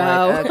Montana. this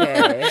show.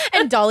 Like, okay.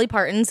 and Dolly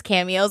Parton's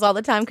cameos all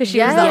the time because she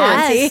Yes. was the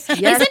Yes.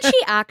 auntie. Yes. Isn't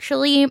she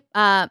actually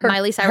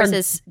Miley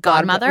Cyrus's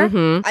godmother?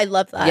 Mhm. I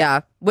love that.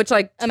 Yeah, which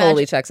like Imagine.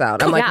 totally checks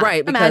out. I'm like, Yeah.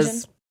 right, because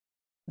Imagine.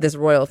 this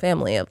royal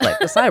family of like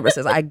the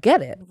Cyruses, I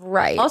get it.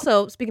 Right.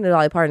 Also, speaking of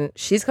Dolly Parton,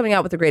 she's coming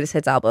out with the greatest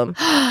hits album.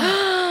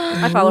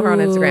 I follow her on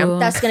Instagram.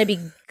 That's gonna be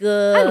I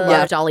good. love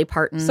Yeah. Dolly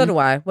Parton. So do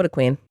I. What a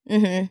queen,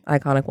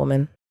 iconic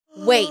woman.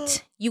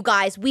 Wait, you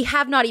guys, we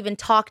have not even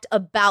talked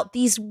about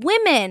these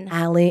women.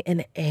 Allie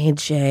and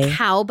AJ.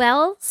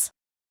 Cowbells.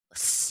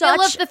 Such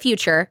Phil of the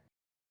Future.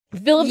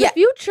 Phil of Yeah. the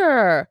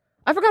Future.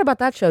 I forgot about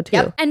that show too.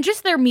 Yep. And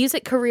just their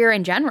music career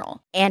in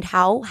general. and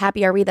how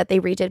happy are we that they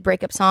redid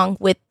Breakup Song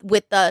with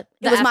the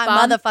it was my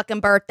F-bomb?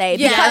 motherfucking birthday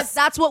Yes. because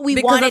that's what we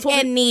Because wanted that's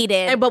what and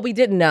needed. But we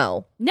didn't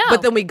know. No.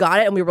 But then we got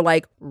it and we were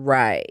like,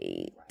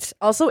 right.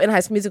 Also in High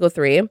School Musical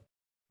 3,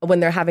 when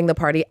they're having the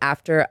party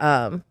after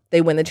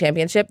they win the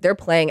championship, they're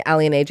playing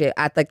Allie and AJ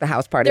at like the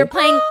house party. They're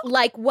playing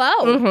like, whoa.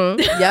 Mhm.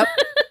 Yep.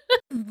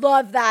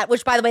 Love that.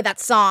 Which, by the way, that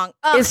song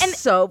It's and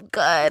so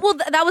good. well,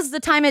 that was the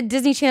time at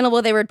Disney Channel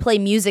where they would play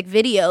music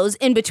videos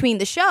in between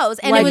the shows,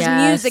 and Like, it was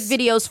yes. music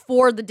videos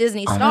for the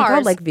Disney Oh stars. my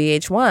God, like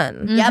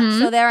VH1. Yep. Mhm.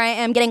 So there I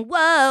am getting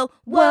whoa,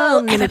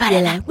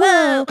 everybody like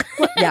whoa.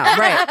 Yeah,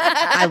 right.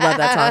 I love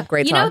that song.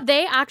 Great You know, song.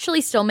 they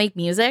actually still make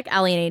music,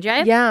 Allie and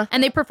AJ. Yeah.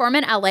 And they perform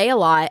in LA a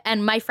lot.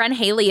 And my friend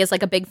Haley is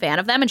like a big fan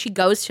of them. And she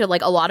goes to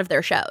like a lot of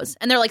their shows.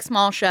 And they're like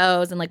small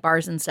shows and like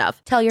bars and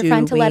stuff. Tell your Do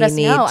friend to let we us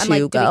need know. I'm to like,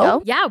 do we go?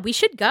 go? Yeah, we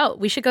should go.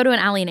 We should go to an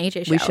Allie and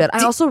AJ show. We should.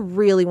 I also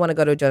really want to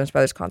go to a Jonas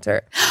Brothers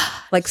concert.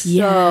 Like so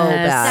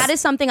bad. That is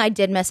something I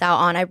did miss out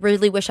on. I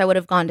really wish I would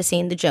have gone to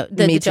see the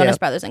Me Jonas too.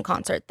 Brothers in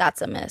concert.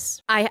 That's a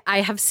miss. I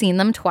have seen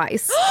them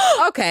twice.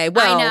 Okay,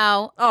 well. I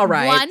know. All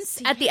right.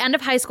 Once at the end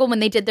of high school when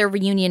they did their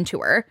reunion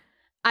tour,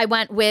 I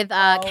went with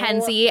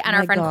Kenzie and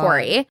our my friend God.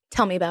 Corey.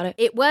 Tell me about it.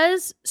 It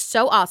was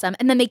so awesome.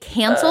 And then they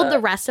canceled the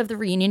rest of the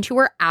reunion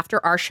tour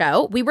after our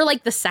show. We were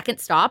like the second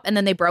stop, and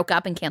then they broke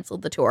up and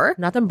canceled the tour.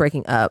 Not them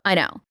breaking up. I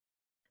know.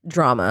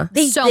 Drama.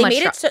 They so much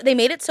made it so they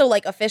made it so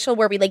like official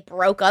where we like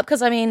broke up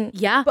because I mean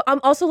Yeah. But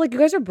I'm also like, you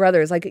guys are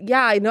brothers. Like,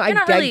 yeah, I know, I You're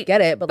not really-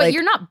 get it, but, But like,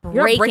 you're not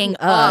you're not breaking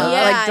up.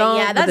 Yeah, like, don't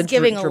yeah, with that's the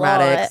giving a lot.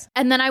 dramatics.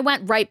 And then I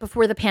went right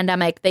before the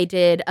pandemic. They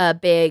did a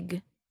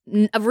big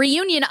a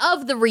reunion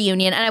of the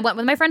reunion, and I went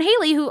with my friend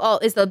Haley, who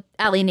is the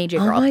Allie and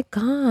AJ Oh girl. my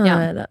God.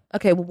 Yeah.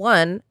 Okay, well,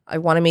 one, I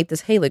want to meet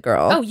this Haley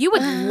girl. Oh, you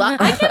would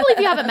love. I can't believe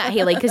you haven't met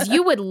Haley because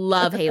you would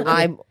love Haley.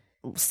 I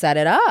set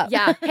it up.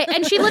 Yeah, hey,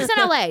 and she lives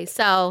in LA,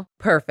 so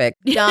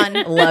Perfect. done.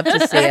 Love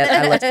to see it.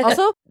 I love to.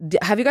 Also,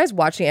 have you guys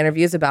watched the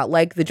interviews about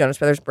like the Jonas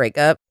Brothers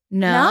breakup?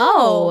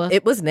 no.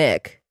 It was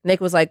Nick.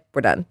 Nick was like,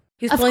 we're done.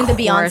 He was Of pulling the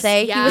course,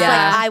 Beyonce. He yeah. was Yeah.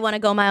 like, I want to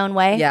go my own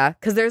way. Yeah,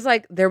 because there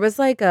was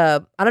like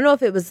a, I don't know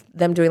if it was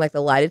them doing like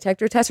the lie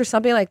detector test or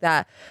something like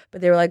that,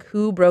 but they were like,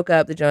 who broke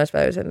up the Jonas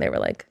Brothers? And they were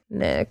like,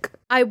 Nick.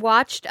 I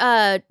watched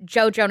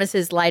Joe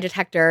Jonas's lie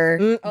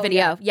detector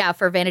video. Yeah,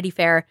 for Vanity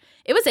Fair.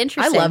 It was I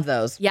interesting. love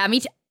those. Yeah,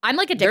 me too. I'm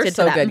like They're addicted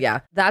so to them. good.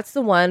 Yeah, that's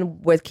the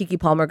one with Keke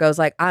Palmer goes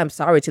like, I'm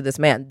sorry to this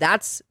man.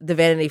 That's the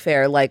Vanity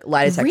Fair like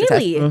lie detector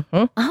Really? test.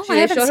 Mhm. Oh, They I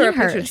haven't showed seen her a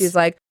picture. hers. And she's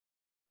like,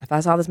 if I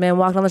saw this man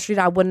walking on the street,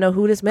 I wouldn't know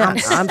who this man.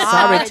 I'm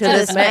sorry to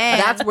this man.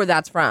 That's where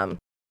that's from.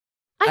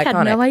 I had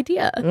iconic. no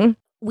idea.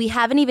 We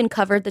haven't even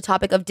covered the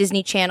topic of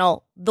Disney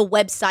Channel, the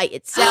website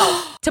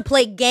itself, to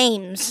play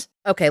games.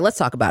 Okay, let's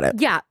talk about it.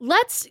 Yeah,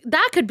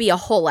 that could be a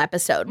whole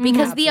episode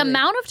because the Absolutely.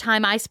 amount of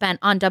time I spent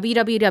on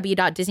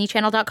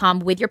www.disneychannel.com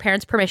with your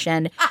parents'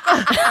 permission.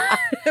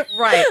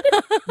 Right.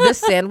 The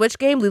sandwich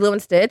game, Lilo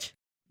and Stitch.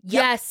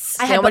 Yes.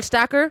 I had Sandwich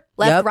stacker.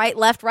 left, right,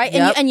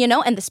 Yep.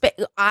 and the space.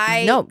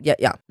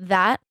 Yeah.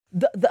 That.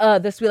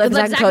 The Sweet Life of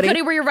Like Zack and Zack Cody and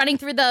Cody where you're running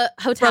through the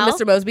from hotel.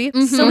 Mr. Mosby.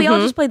 So we all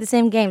just played the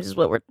same games, is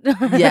what we're.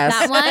 Yes.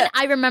 That one.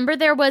 I remember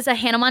there was a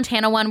Hannah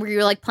Montana one where you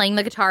were like playing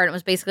the guitar and it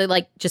was basically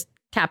like just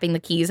tapping the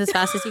keys as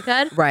fast as you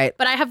could. Right.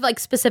 But I have like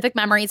specific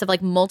memories of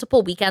like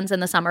multiple weekends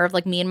in the summer of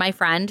like me and my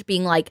friend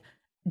being like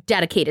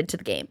dedicated to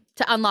the game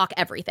to unlock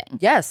everything.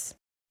 Yes.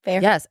 Fair.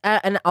 Yes.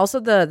 And also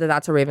the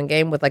That's a Raven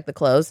game with like the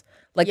clothes,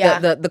 like Yeah.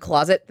 the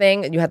closet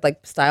thing, and you had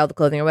like styled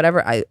clothing or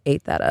whatever. I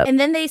ate that up. And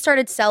then they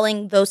started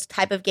selling those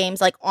type of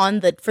games like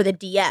for the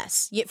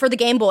DS, for the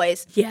Game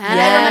Boys.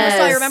 Yeah.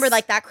 So I remember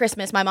like that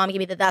Christmas, my mom gave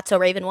me the That's So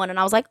Raven one, and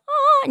I was like,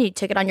 oh, and you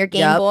took it on your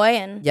Game Yep. Boy,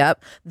 and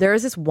Yep. There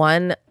is this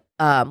one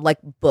like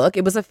book.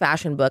 It was a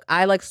fashion book.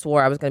 I like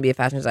swore I was going to be a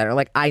fashion designer.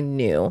 Like I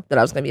knew that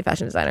I was going to be a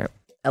fashion designer.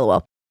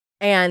 LOL.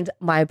 And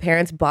my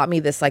parents bought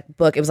me this like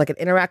book. It was like an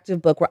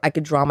interactive book where I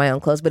could draw my own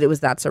clothes, but it was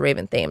That's So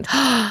Raven themed.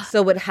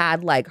 So it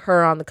had like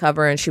her on the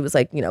cover and she was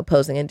like,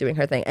 posing and doing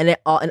her thing. And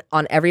and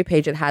on every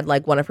page it had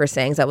like one of her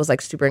sayings that was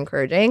like super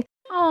encouraging.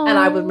 And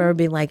I would remember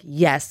being like,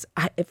 yes,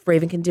 if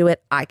Raven can do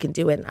it, I can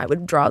do it. And I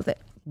would draw the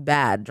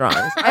bad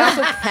drawings. I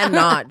also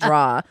cannot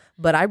draw,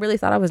 but I really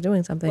thought I was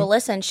doing something. well,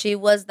 listen, she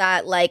was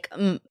that like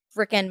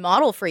freaking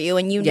model for you,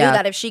 and you knew Yeah.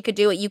 that if she could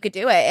do it, you could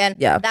do it, and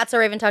Yeah. That's So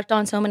Raven touched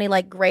on so many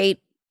like great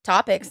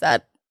topics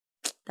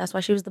that's why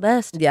she was the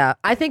best. Yeah,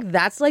 I think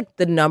that's like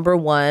the number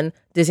one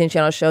Disney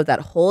Channel show that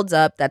holds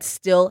up, that's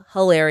still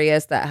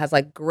hilarious, that has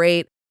like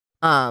great,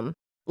 what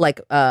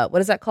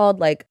is that called?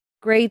 Like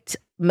great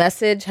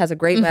message, has a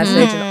great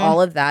message, and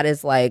all of that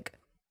is like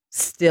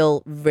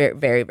still very,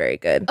 very, very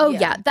good. Oh, Yeah.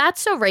 yeah.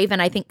 That's So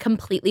Raven, I think,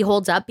 completely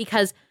holds up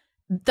because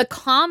the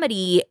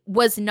comedy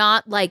was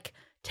not like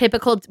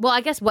typical. Well,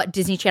 I guess what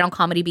Disney Channel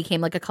comedy became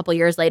like a couple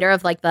years later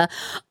of like the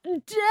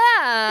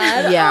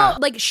dad. Yeah. Oh,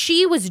 like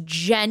she was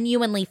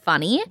genuinely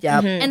funny.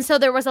 Yep. And so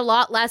there was a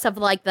lot less of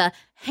like the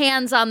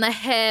hands on the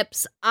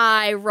hips,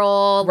 eye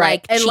roll,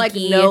 Right. like And like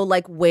cheeky. no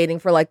like waiting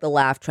for like the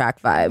laugh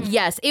track vibe.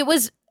 Yes, it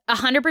was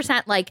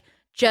 100% like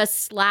just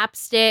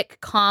slapstick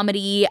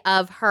comedy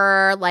of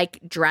her like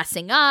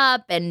dressing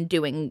up and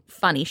doing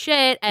funny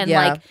shit. And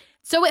Yeah. like,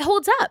 so it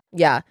holds up.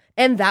 Yeah.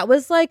 And that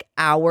was like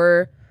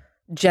our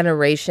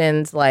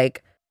generation's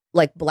like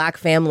Black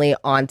family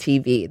on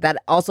TV that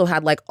also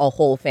had like a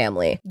whole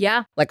family.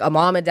 Yeah. Like a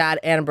mom and dad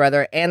and a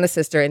brother and the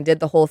sister, and did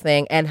the whole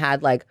thing and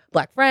had like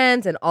Black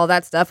friends and all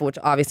that stuff, which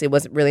obviously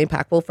wasn't really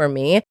impactful for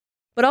me.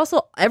 But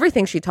also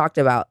everything she talked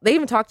about. They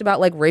even talked about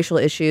like racial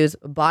issues,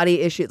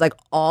 body issues, like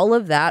all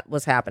of that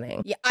was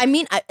happening. Yeah, I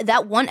mean,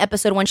 that one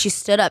episode when she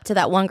stood up to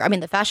that one girl, I mean,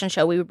 the fashion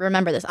show, we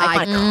remember this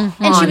iconic.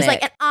 And she was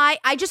like, and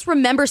I just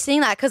remember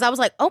seeing that because I was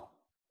like, oh,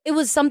 it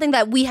was something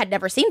that we had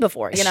never seen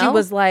before, you know? She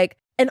was like,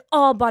 and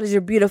all bodies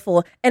are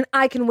beautiful, and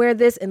I can wear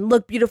this and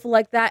look beautiful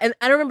like that. And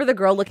I remember the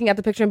girl looking at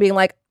the picture and being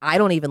like, I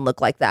don't even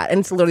look like that. And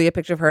it's literally a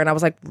picture of her, and I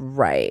was like,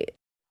 right.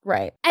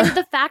 right. And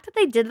the fact that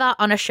they did that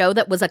on a show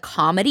that was a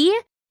comedy,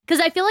 because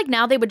I feel like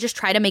now they would just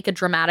try to make a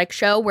dramatic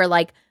show where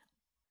like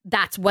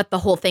that's what the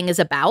whole thing is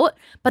about.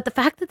 But the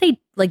fact that they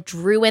like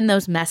drew in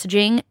those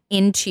messaging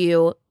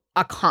into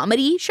a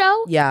comedy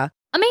show, Yeah.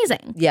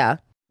 amazing. Yeah.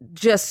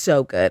 Just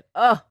so good.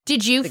 Oh,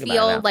 Did you Think about it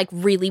feel now. like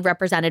really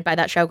represented by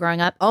that show growing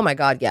up? oh my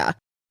God. Yeah.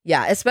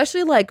 Yeah.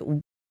 Especially like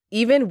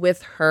even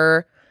with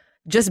her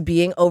just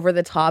being over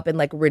the top and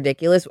like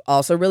ridiculous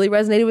also really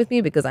resonated with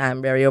me because I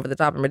am very over the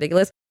top and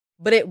ridiculous.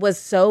 But it was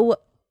so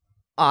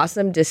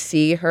awesome to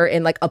see her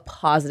in like a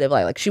positive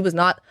light. Like she was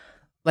not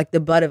like the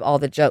butt of all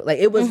the joke. Like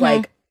it was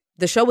like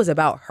the show was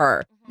about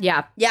her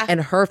Yeah. Yeah. and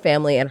her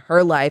family and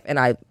her life, and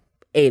I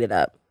ate it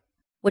up.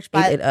 Which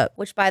Ate it up.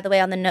 by the way,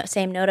 on the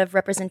same note of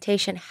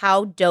representation,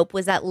 how dope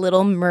was that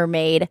Little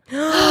Mermaid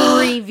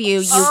preview,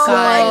 you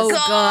guys?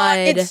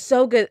 good. It's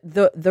so good.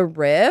 The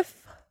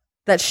riff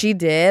that she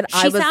did, She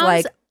I was sounds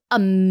like,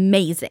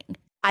 amazing.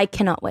 I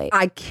cannot wait.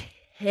 I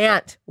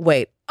can't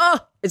wait. Oh,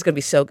 it's gonna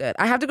be so good.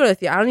 I have to go to the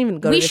theater. I don't even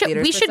go to the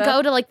theater. We should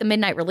go to like the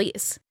midnight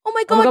release. oh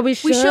my Oh my God, we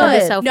should.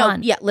 That'd be so no,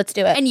 fun. yeah, let's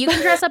do it. And you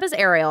can dress up as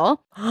Ariel,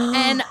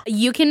 and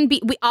you can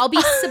be. I'll be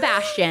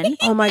Sebastian.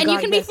 Oh my and God, you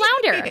can yes. be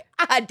Flounder.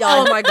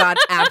 Done. Oh my God,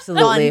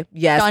 absolutely. Done.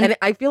 Yes. Done. And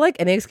I feel like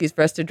any excuse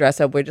for us to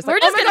dress up, we're just We're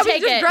like, just oh my gonna God,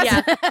 take we it. just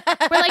dress Yeah.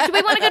 up. We're like, do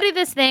we want to go do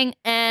this thing?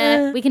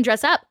 We can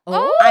dress up.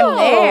 Oh, I'm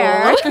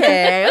there.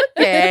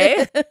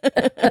 Okay.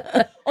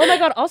 Oh my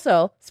God.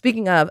 Also,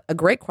 speaking of a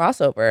great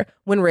crossover,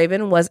 when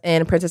Raven was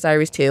in Princess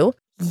Diaries 2,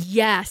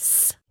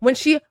 Yes. when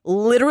she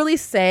literally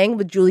sang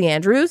with Julie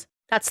Andrews,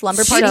 That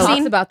slumber she party talks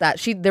scene. about that.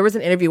 There was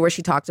an interview where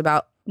she talked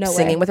about No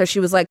singing way. with her. She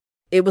was like,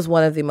 it was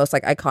one of the most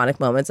like iconic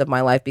moments of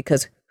my life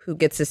because who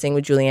gets to sing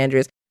with Julie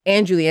Andrews?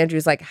 And Julie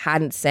Andrews like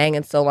hadn't sang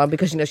in so long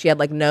because, you know, she had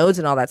like nodes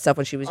and all that stuff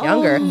when she was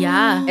younger.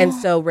 Yeah. And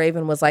so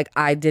Raven was like,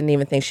 I didn't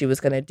even think she was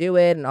going to do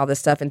it and all this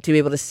stuff. And to be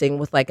able to sing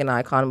with like an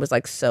icon was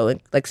like so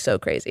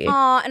crazy.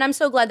 Aw, and I'm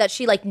so glad that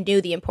she like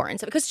knew the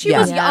importance of it because she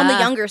Yeah. was on the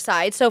younger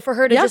side. So for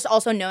her to just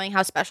also knowing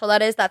how special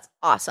that is, that's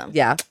awesome.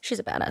 Yeah. She's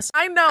a badass.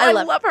 I know. I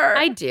love her.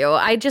 I do.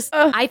 I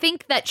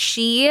think that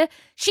she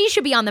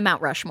should be on the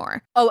Mount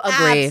Rushmore. Oh,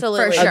 agree.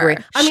 Absolutely. For sure.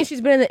 Agree. I mean,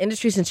 she's been in the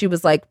industry since she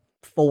was like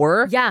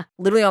 4. Yeah.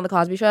 Literally on the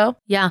Cosby Show.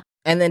 Yeah.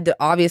 And then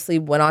obviously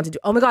went on to do,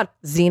 oh my God,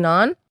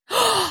 Xenon.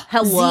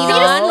 Hello.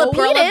 Xenon, the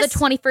Pearl of Lapidus. the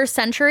 21st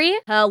century.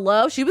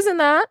 Hello. She was in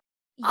that.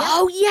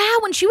 Oh,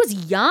 yeah, when she was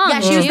young. Yeah,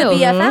 she was the too.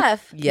 BFF.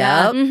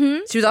 Yep. Mm-hmm.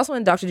 She was also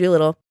in Dr.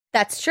 Dolittle.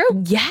 That's true.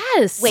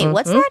 Yes. Wait,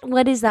 what's that?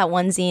 What is that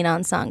one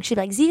Xenon song? She'd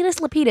be like, Xenos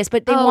Lapidus,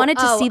 but they wanted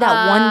to see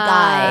that one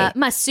guy.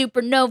 My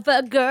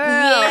supernova girl.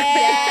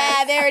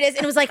 Yeah, there it is.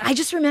 And it was like, I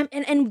just remember,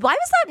 and why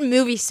was that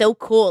movie so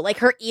cool? Like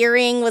her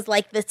earring was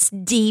like the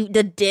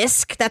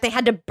disc that they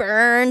had to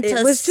burn It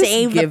to was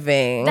save. just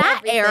giving. That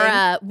Everything.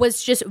 era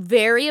was just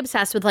very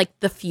obsessed with like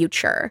the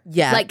future.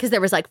 Yeah. Like, because there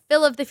was like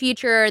Phil of the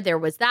Future. There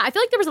was that. I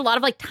feel like there was a lot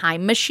of like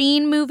time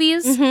machine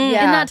movies Mhm. in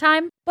Yeah. that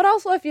time. But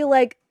also I feel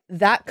like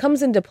that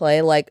comes into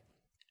play like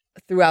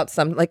throughout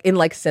some like in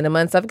like cinema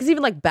and stuff. Because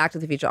even like Back to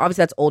the Future,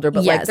 obviously that's older, but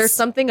like Yes. there's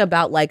something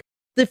about like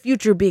the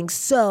future being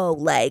so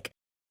like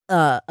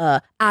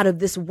out of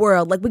this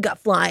world. Like we got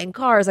flying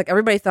cars. Like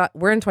everybody thought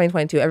we're in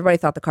 2022. Everybody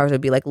thought the cars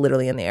would be like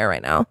literally in the air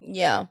right now.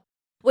 Yeah.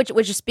 Which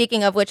is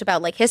speaking of which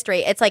about like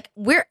history, it's like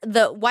we're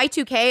the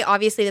Y2K,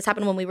 obviously this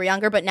happened when we were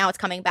younger, but now it's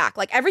coming back.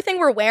 Like everything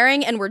we're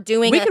wearing and we're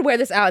doing We could wear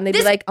this out and they'd be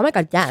This- like, oh my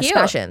God, yes, Cute.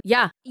 fashion.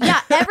 Yeah.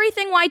 yeah,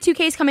 everything Y2K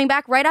is coming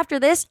back right after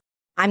this.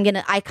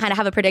 I kind of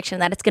have a prediction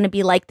that it's going to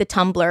be like the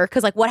Tumblr.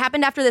 Because like what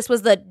happened after this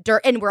was the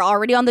dirt, and we're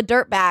already on the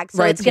dirt bag. So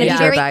Right, it's going to yeah.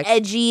 be very Dirtbag.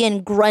 edgy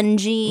and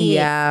grungy.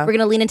 Yeah. We're going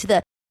to lean into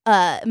the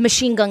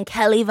Machine Gun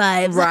Kelly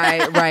vibes.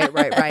 Right. And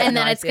then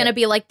No, I it's see going to it.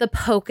 be like the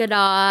polka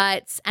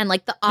dots and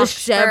like the The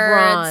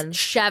Oxfords.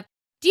 chevron.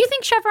 Do you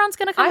think Chevron's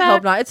going to come I back?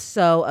 hope not. It's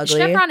so ugly.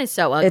 Chevron is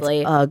so ugly.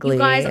 It's ugly.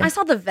 You guys, I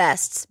saw the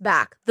vests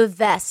back. The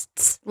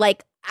vests.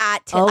 Like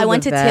Oh, I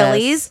went the to vests.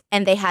 Tilly's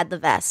and they had the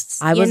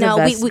vests. I was a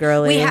vest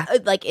girly. We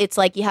like it's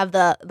like you have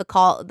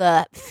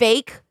the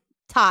fake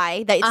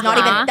tie that it's not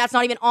Uh-huh. even that's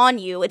not even on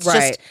you. It's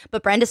Right. just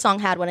but Brenda Song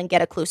had one and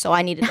Get a Clue, so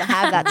I needed to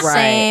have that Right,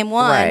 same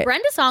one. right.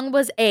 Brenda Song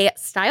was a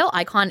style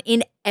icon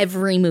in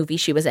every movie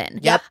she was in.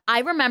 Yep.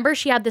 I remember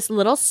she had this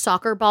little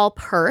soccer ball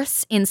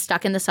purse in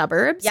Stuck in the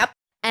Suburbs. Yep.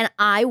 And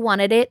I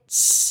wanted it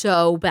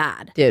so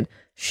bad. Dude,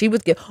 she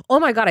was good. Oh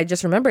my God, I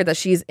just remembered that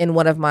she's in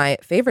one of my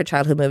favorite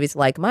childhood movies,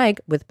 Like Mike,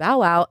 with Bow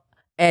Wow.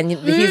 And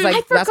he's like,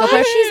 I forgot basketball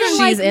player. she's in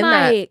Like in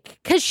Mike.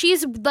 Because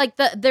she's like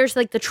there's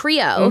like the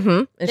trio. that.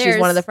 Mm-hmm. And she's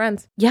one of the There's-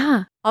 friends.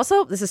 Yeah.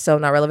 Also, this is so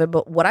not relevant,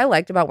 but what I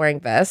liked about wearing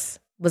vests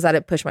was that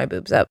it pushed my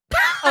boobs up.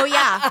 Oh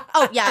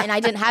yeah, and I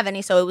didn't have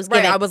any, so it was Right,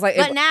 giving. I was like,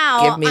 but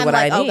now give me I'm what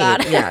like, I need. oh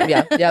god,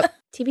 Yeah, yep.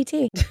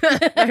 TBT.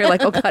 Now you're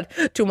like, oh God,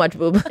 too much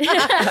boob.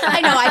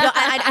 I know.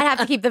 I'd have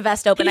to keep the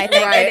vest open. I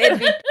think. Right. It'd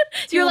be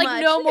You're too like,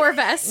 much. no more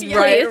vests,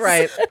 please.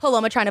 Right.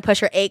 Paloma trying to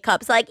push her 8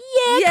 cups, like,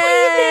 yeah,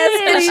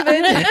 Yes,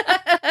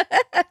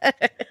 cleavage.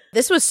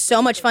 This was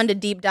so much fun to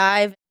deep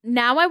dive.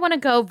 Now I want to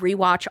go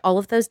rewatch all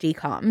of those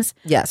DComs.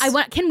 Yes.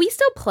 Can we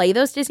still play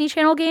those Disney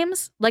Channel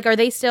games? Like, are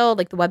they still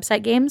like the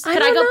website games? I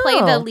Could I don't go play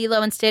know. the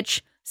Lilo and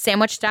Stitch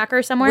sandwich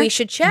stacker somewhere? We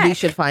should check. We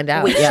should find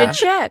out. We yeah. should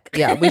check.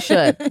 Yeah, we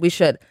should. We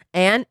should.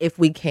 And if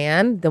we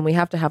can, then we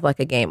have to have like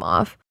a game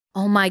off.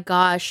 Oh my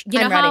gosh. You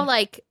I'm know how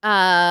ready.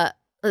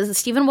 like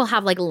Steven will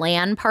have like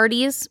LAN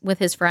parties with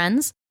his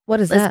friends? What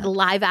is This that?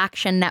 live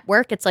action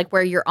network. It's like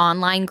where your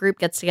online group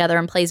gets together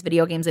and plays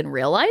video games in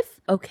real life.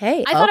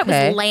 Okay. I thought it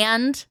Okay. was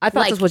Land. I thought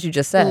like, that's what you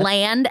just said.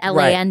 Land,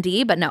 LAND,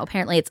 but no,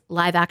 apparently it's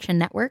live action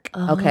network.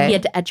 Okay. He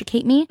had to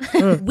educate me.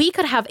 Mm. We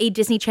could have a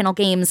Disney Channel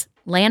Games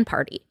LAN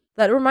party.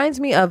 That reminds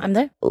me of I'm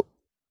there.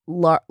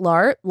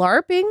 LARPing.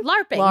 LARPing,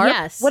 LARP?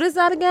 yes. What is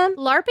that again?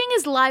 LARPing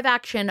is live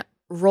action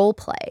role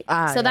play.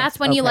 Ah, so that's yes.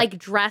 when you Okay. like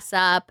dress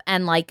up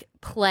and like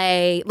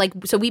play, like,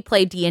 so we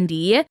play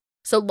D&D.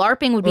 So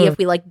LARPing would be if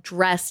we like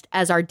dressed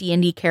as our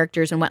D&D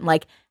characters and went and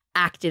like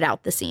acted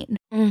out the scene.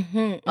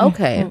 Mm-hmm,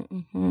 Okay.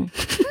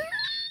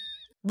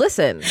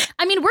 Listen,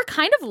 I mean, we're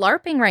kind of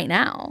LARPing right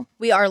now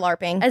We are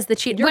LARPing. as the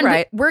cheat. You're when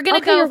right. We're going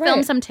to Okay, go you're film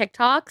right. some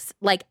TikToks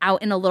like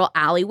out in a little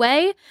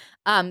alleyway.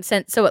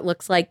 So it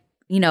looks like,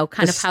 you know,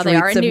 kind The of how they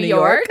are in streets of New New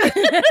York.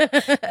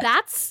 York.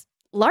 That's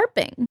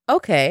LARPing.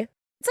 okay.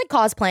 It's like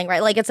cosplaying,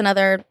 right? Like it's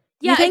another.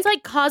 Yeah, You think? it's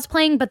like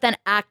cosplaying, but then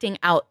acting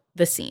out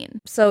the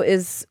scene. So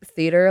is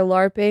theater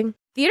LARPing?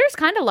 Theater's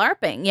kind of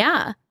LARPing,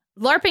 yeah.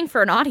 LARPing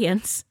for an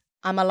audience.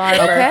 I'm a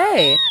LARPer.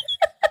 Okay.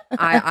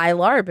 I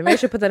LARP. Maybe I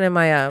should put that in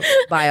my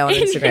bio on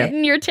Instagram.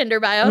 In your Tinder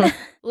bio.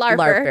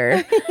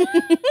 LARPer.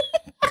 LARPer.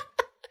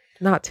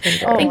 Not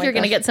Tinder. I think my you're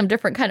going to gosh. get some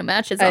different kind of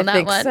matches I on that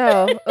think one.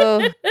 so.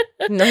 Oh,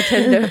 no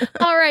Tinder.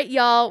 All right,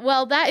 y'all.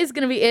 Well, that is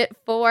going to be it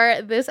for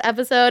this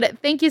episode.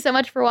 Thank you so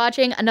much for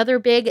watching. Another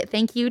big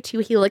thank you to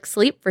Helix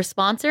Sleep for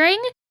sponsoring.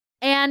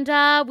 And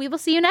we will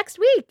see you next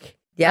week.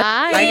 Yep.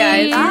 Bye.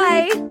 Bye,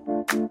 guys.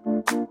 Bye.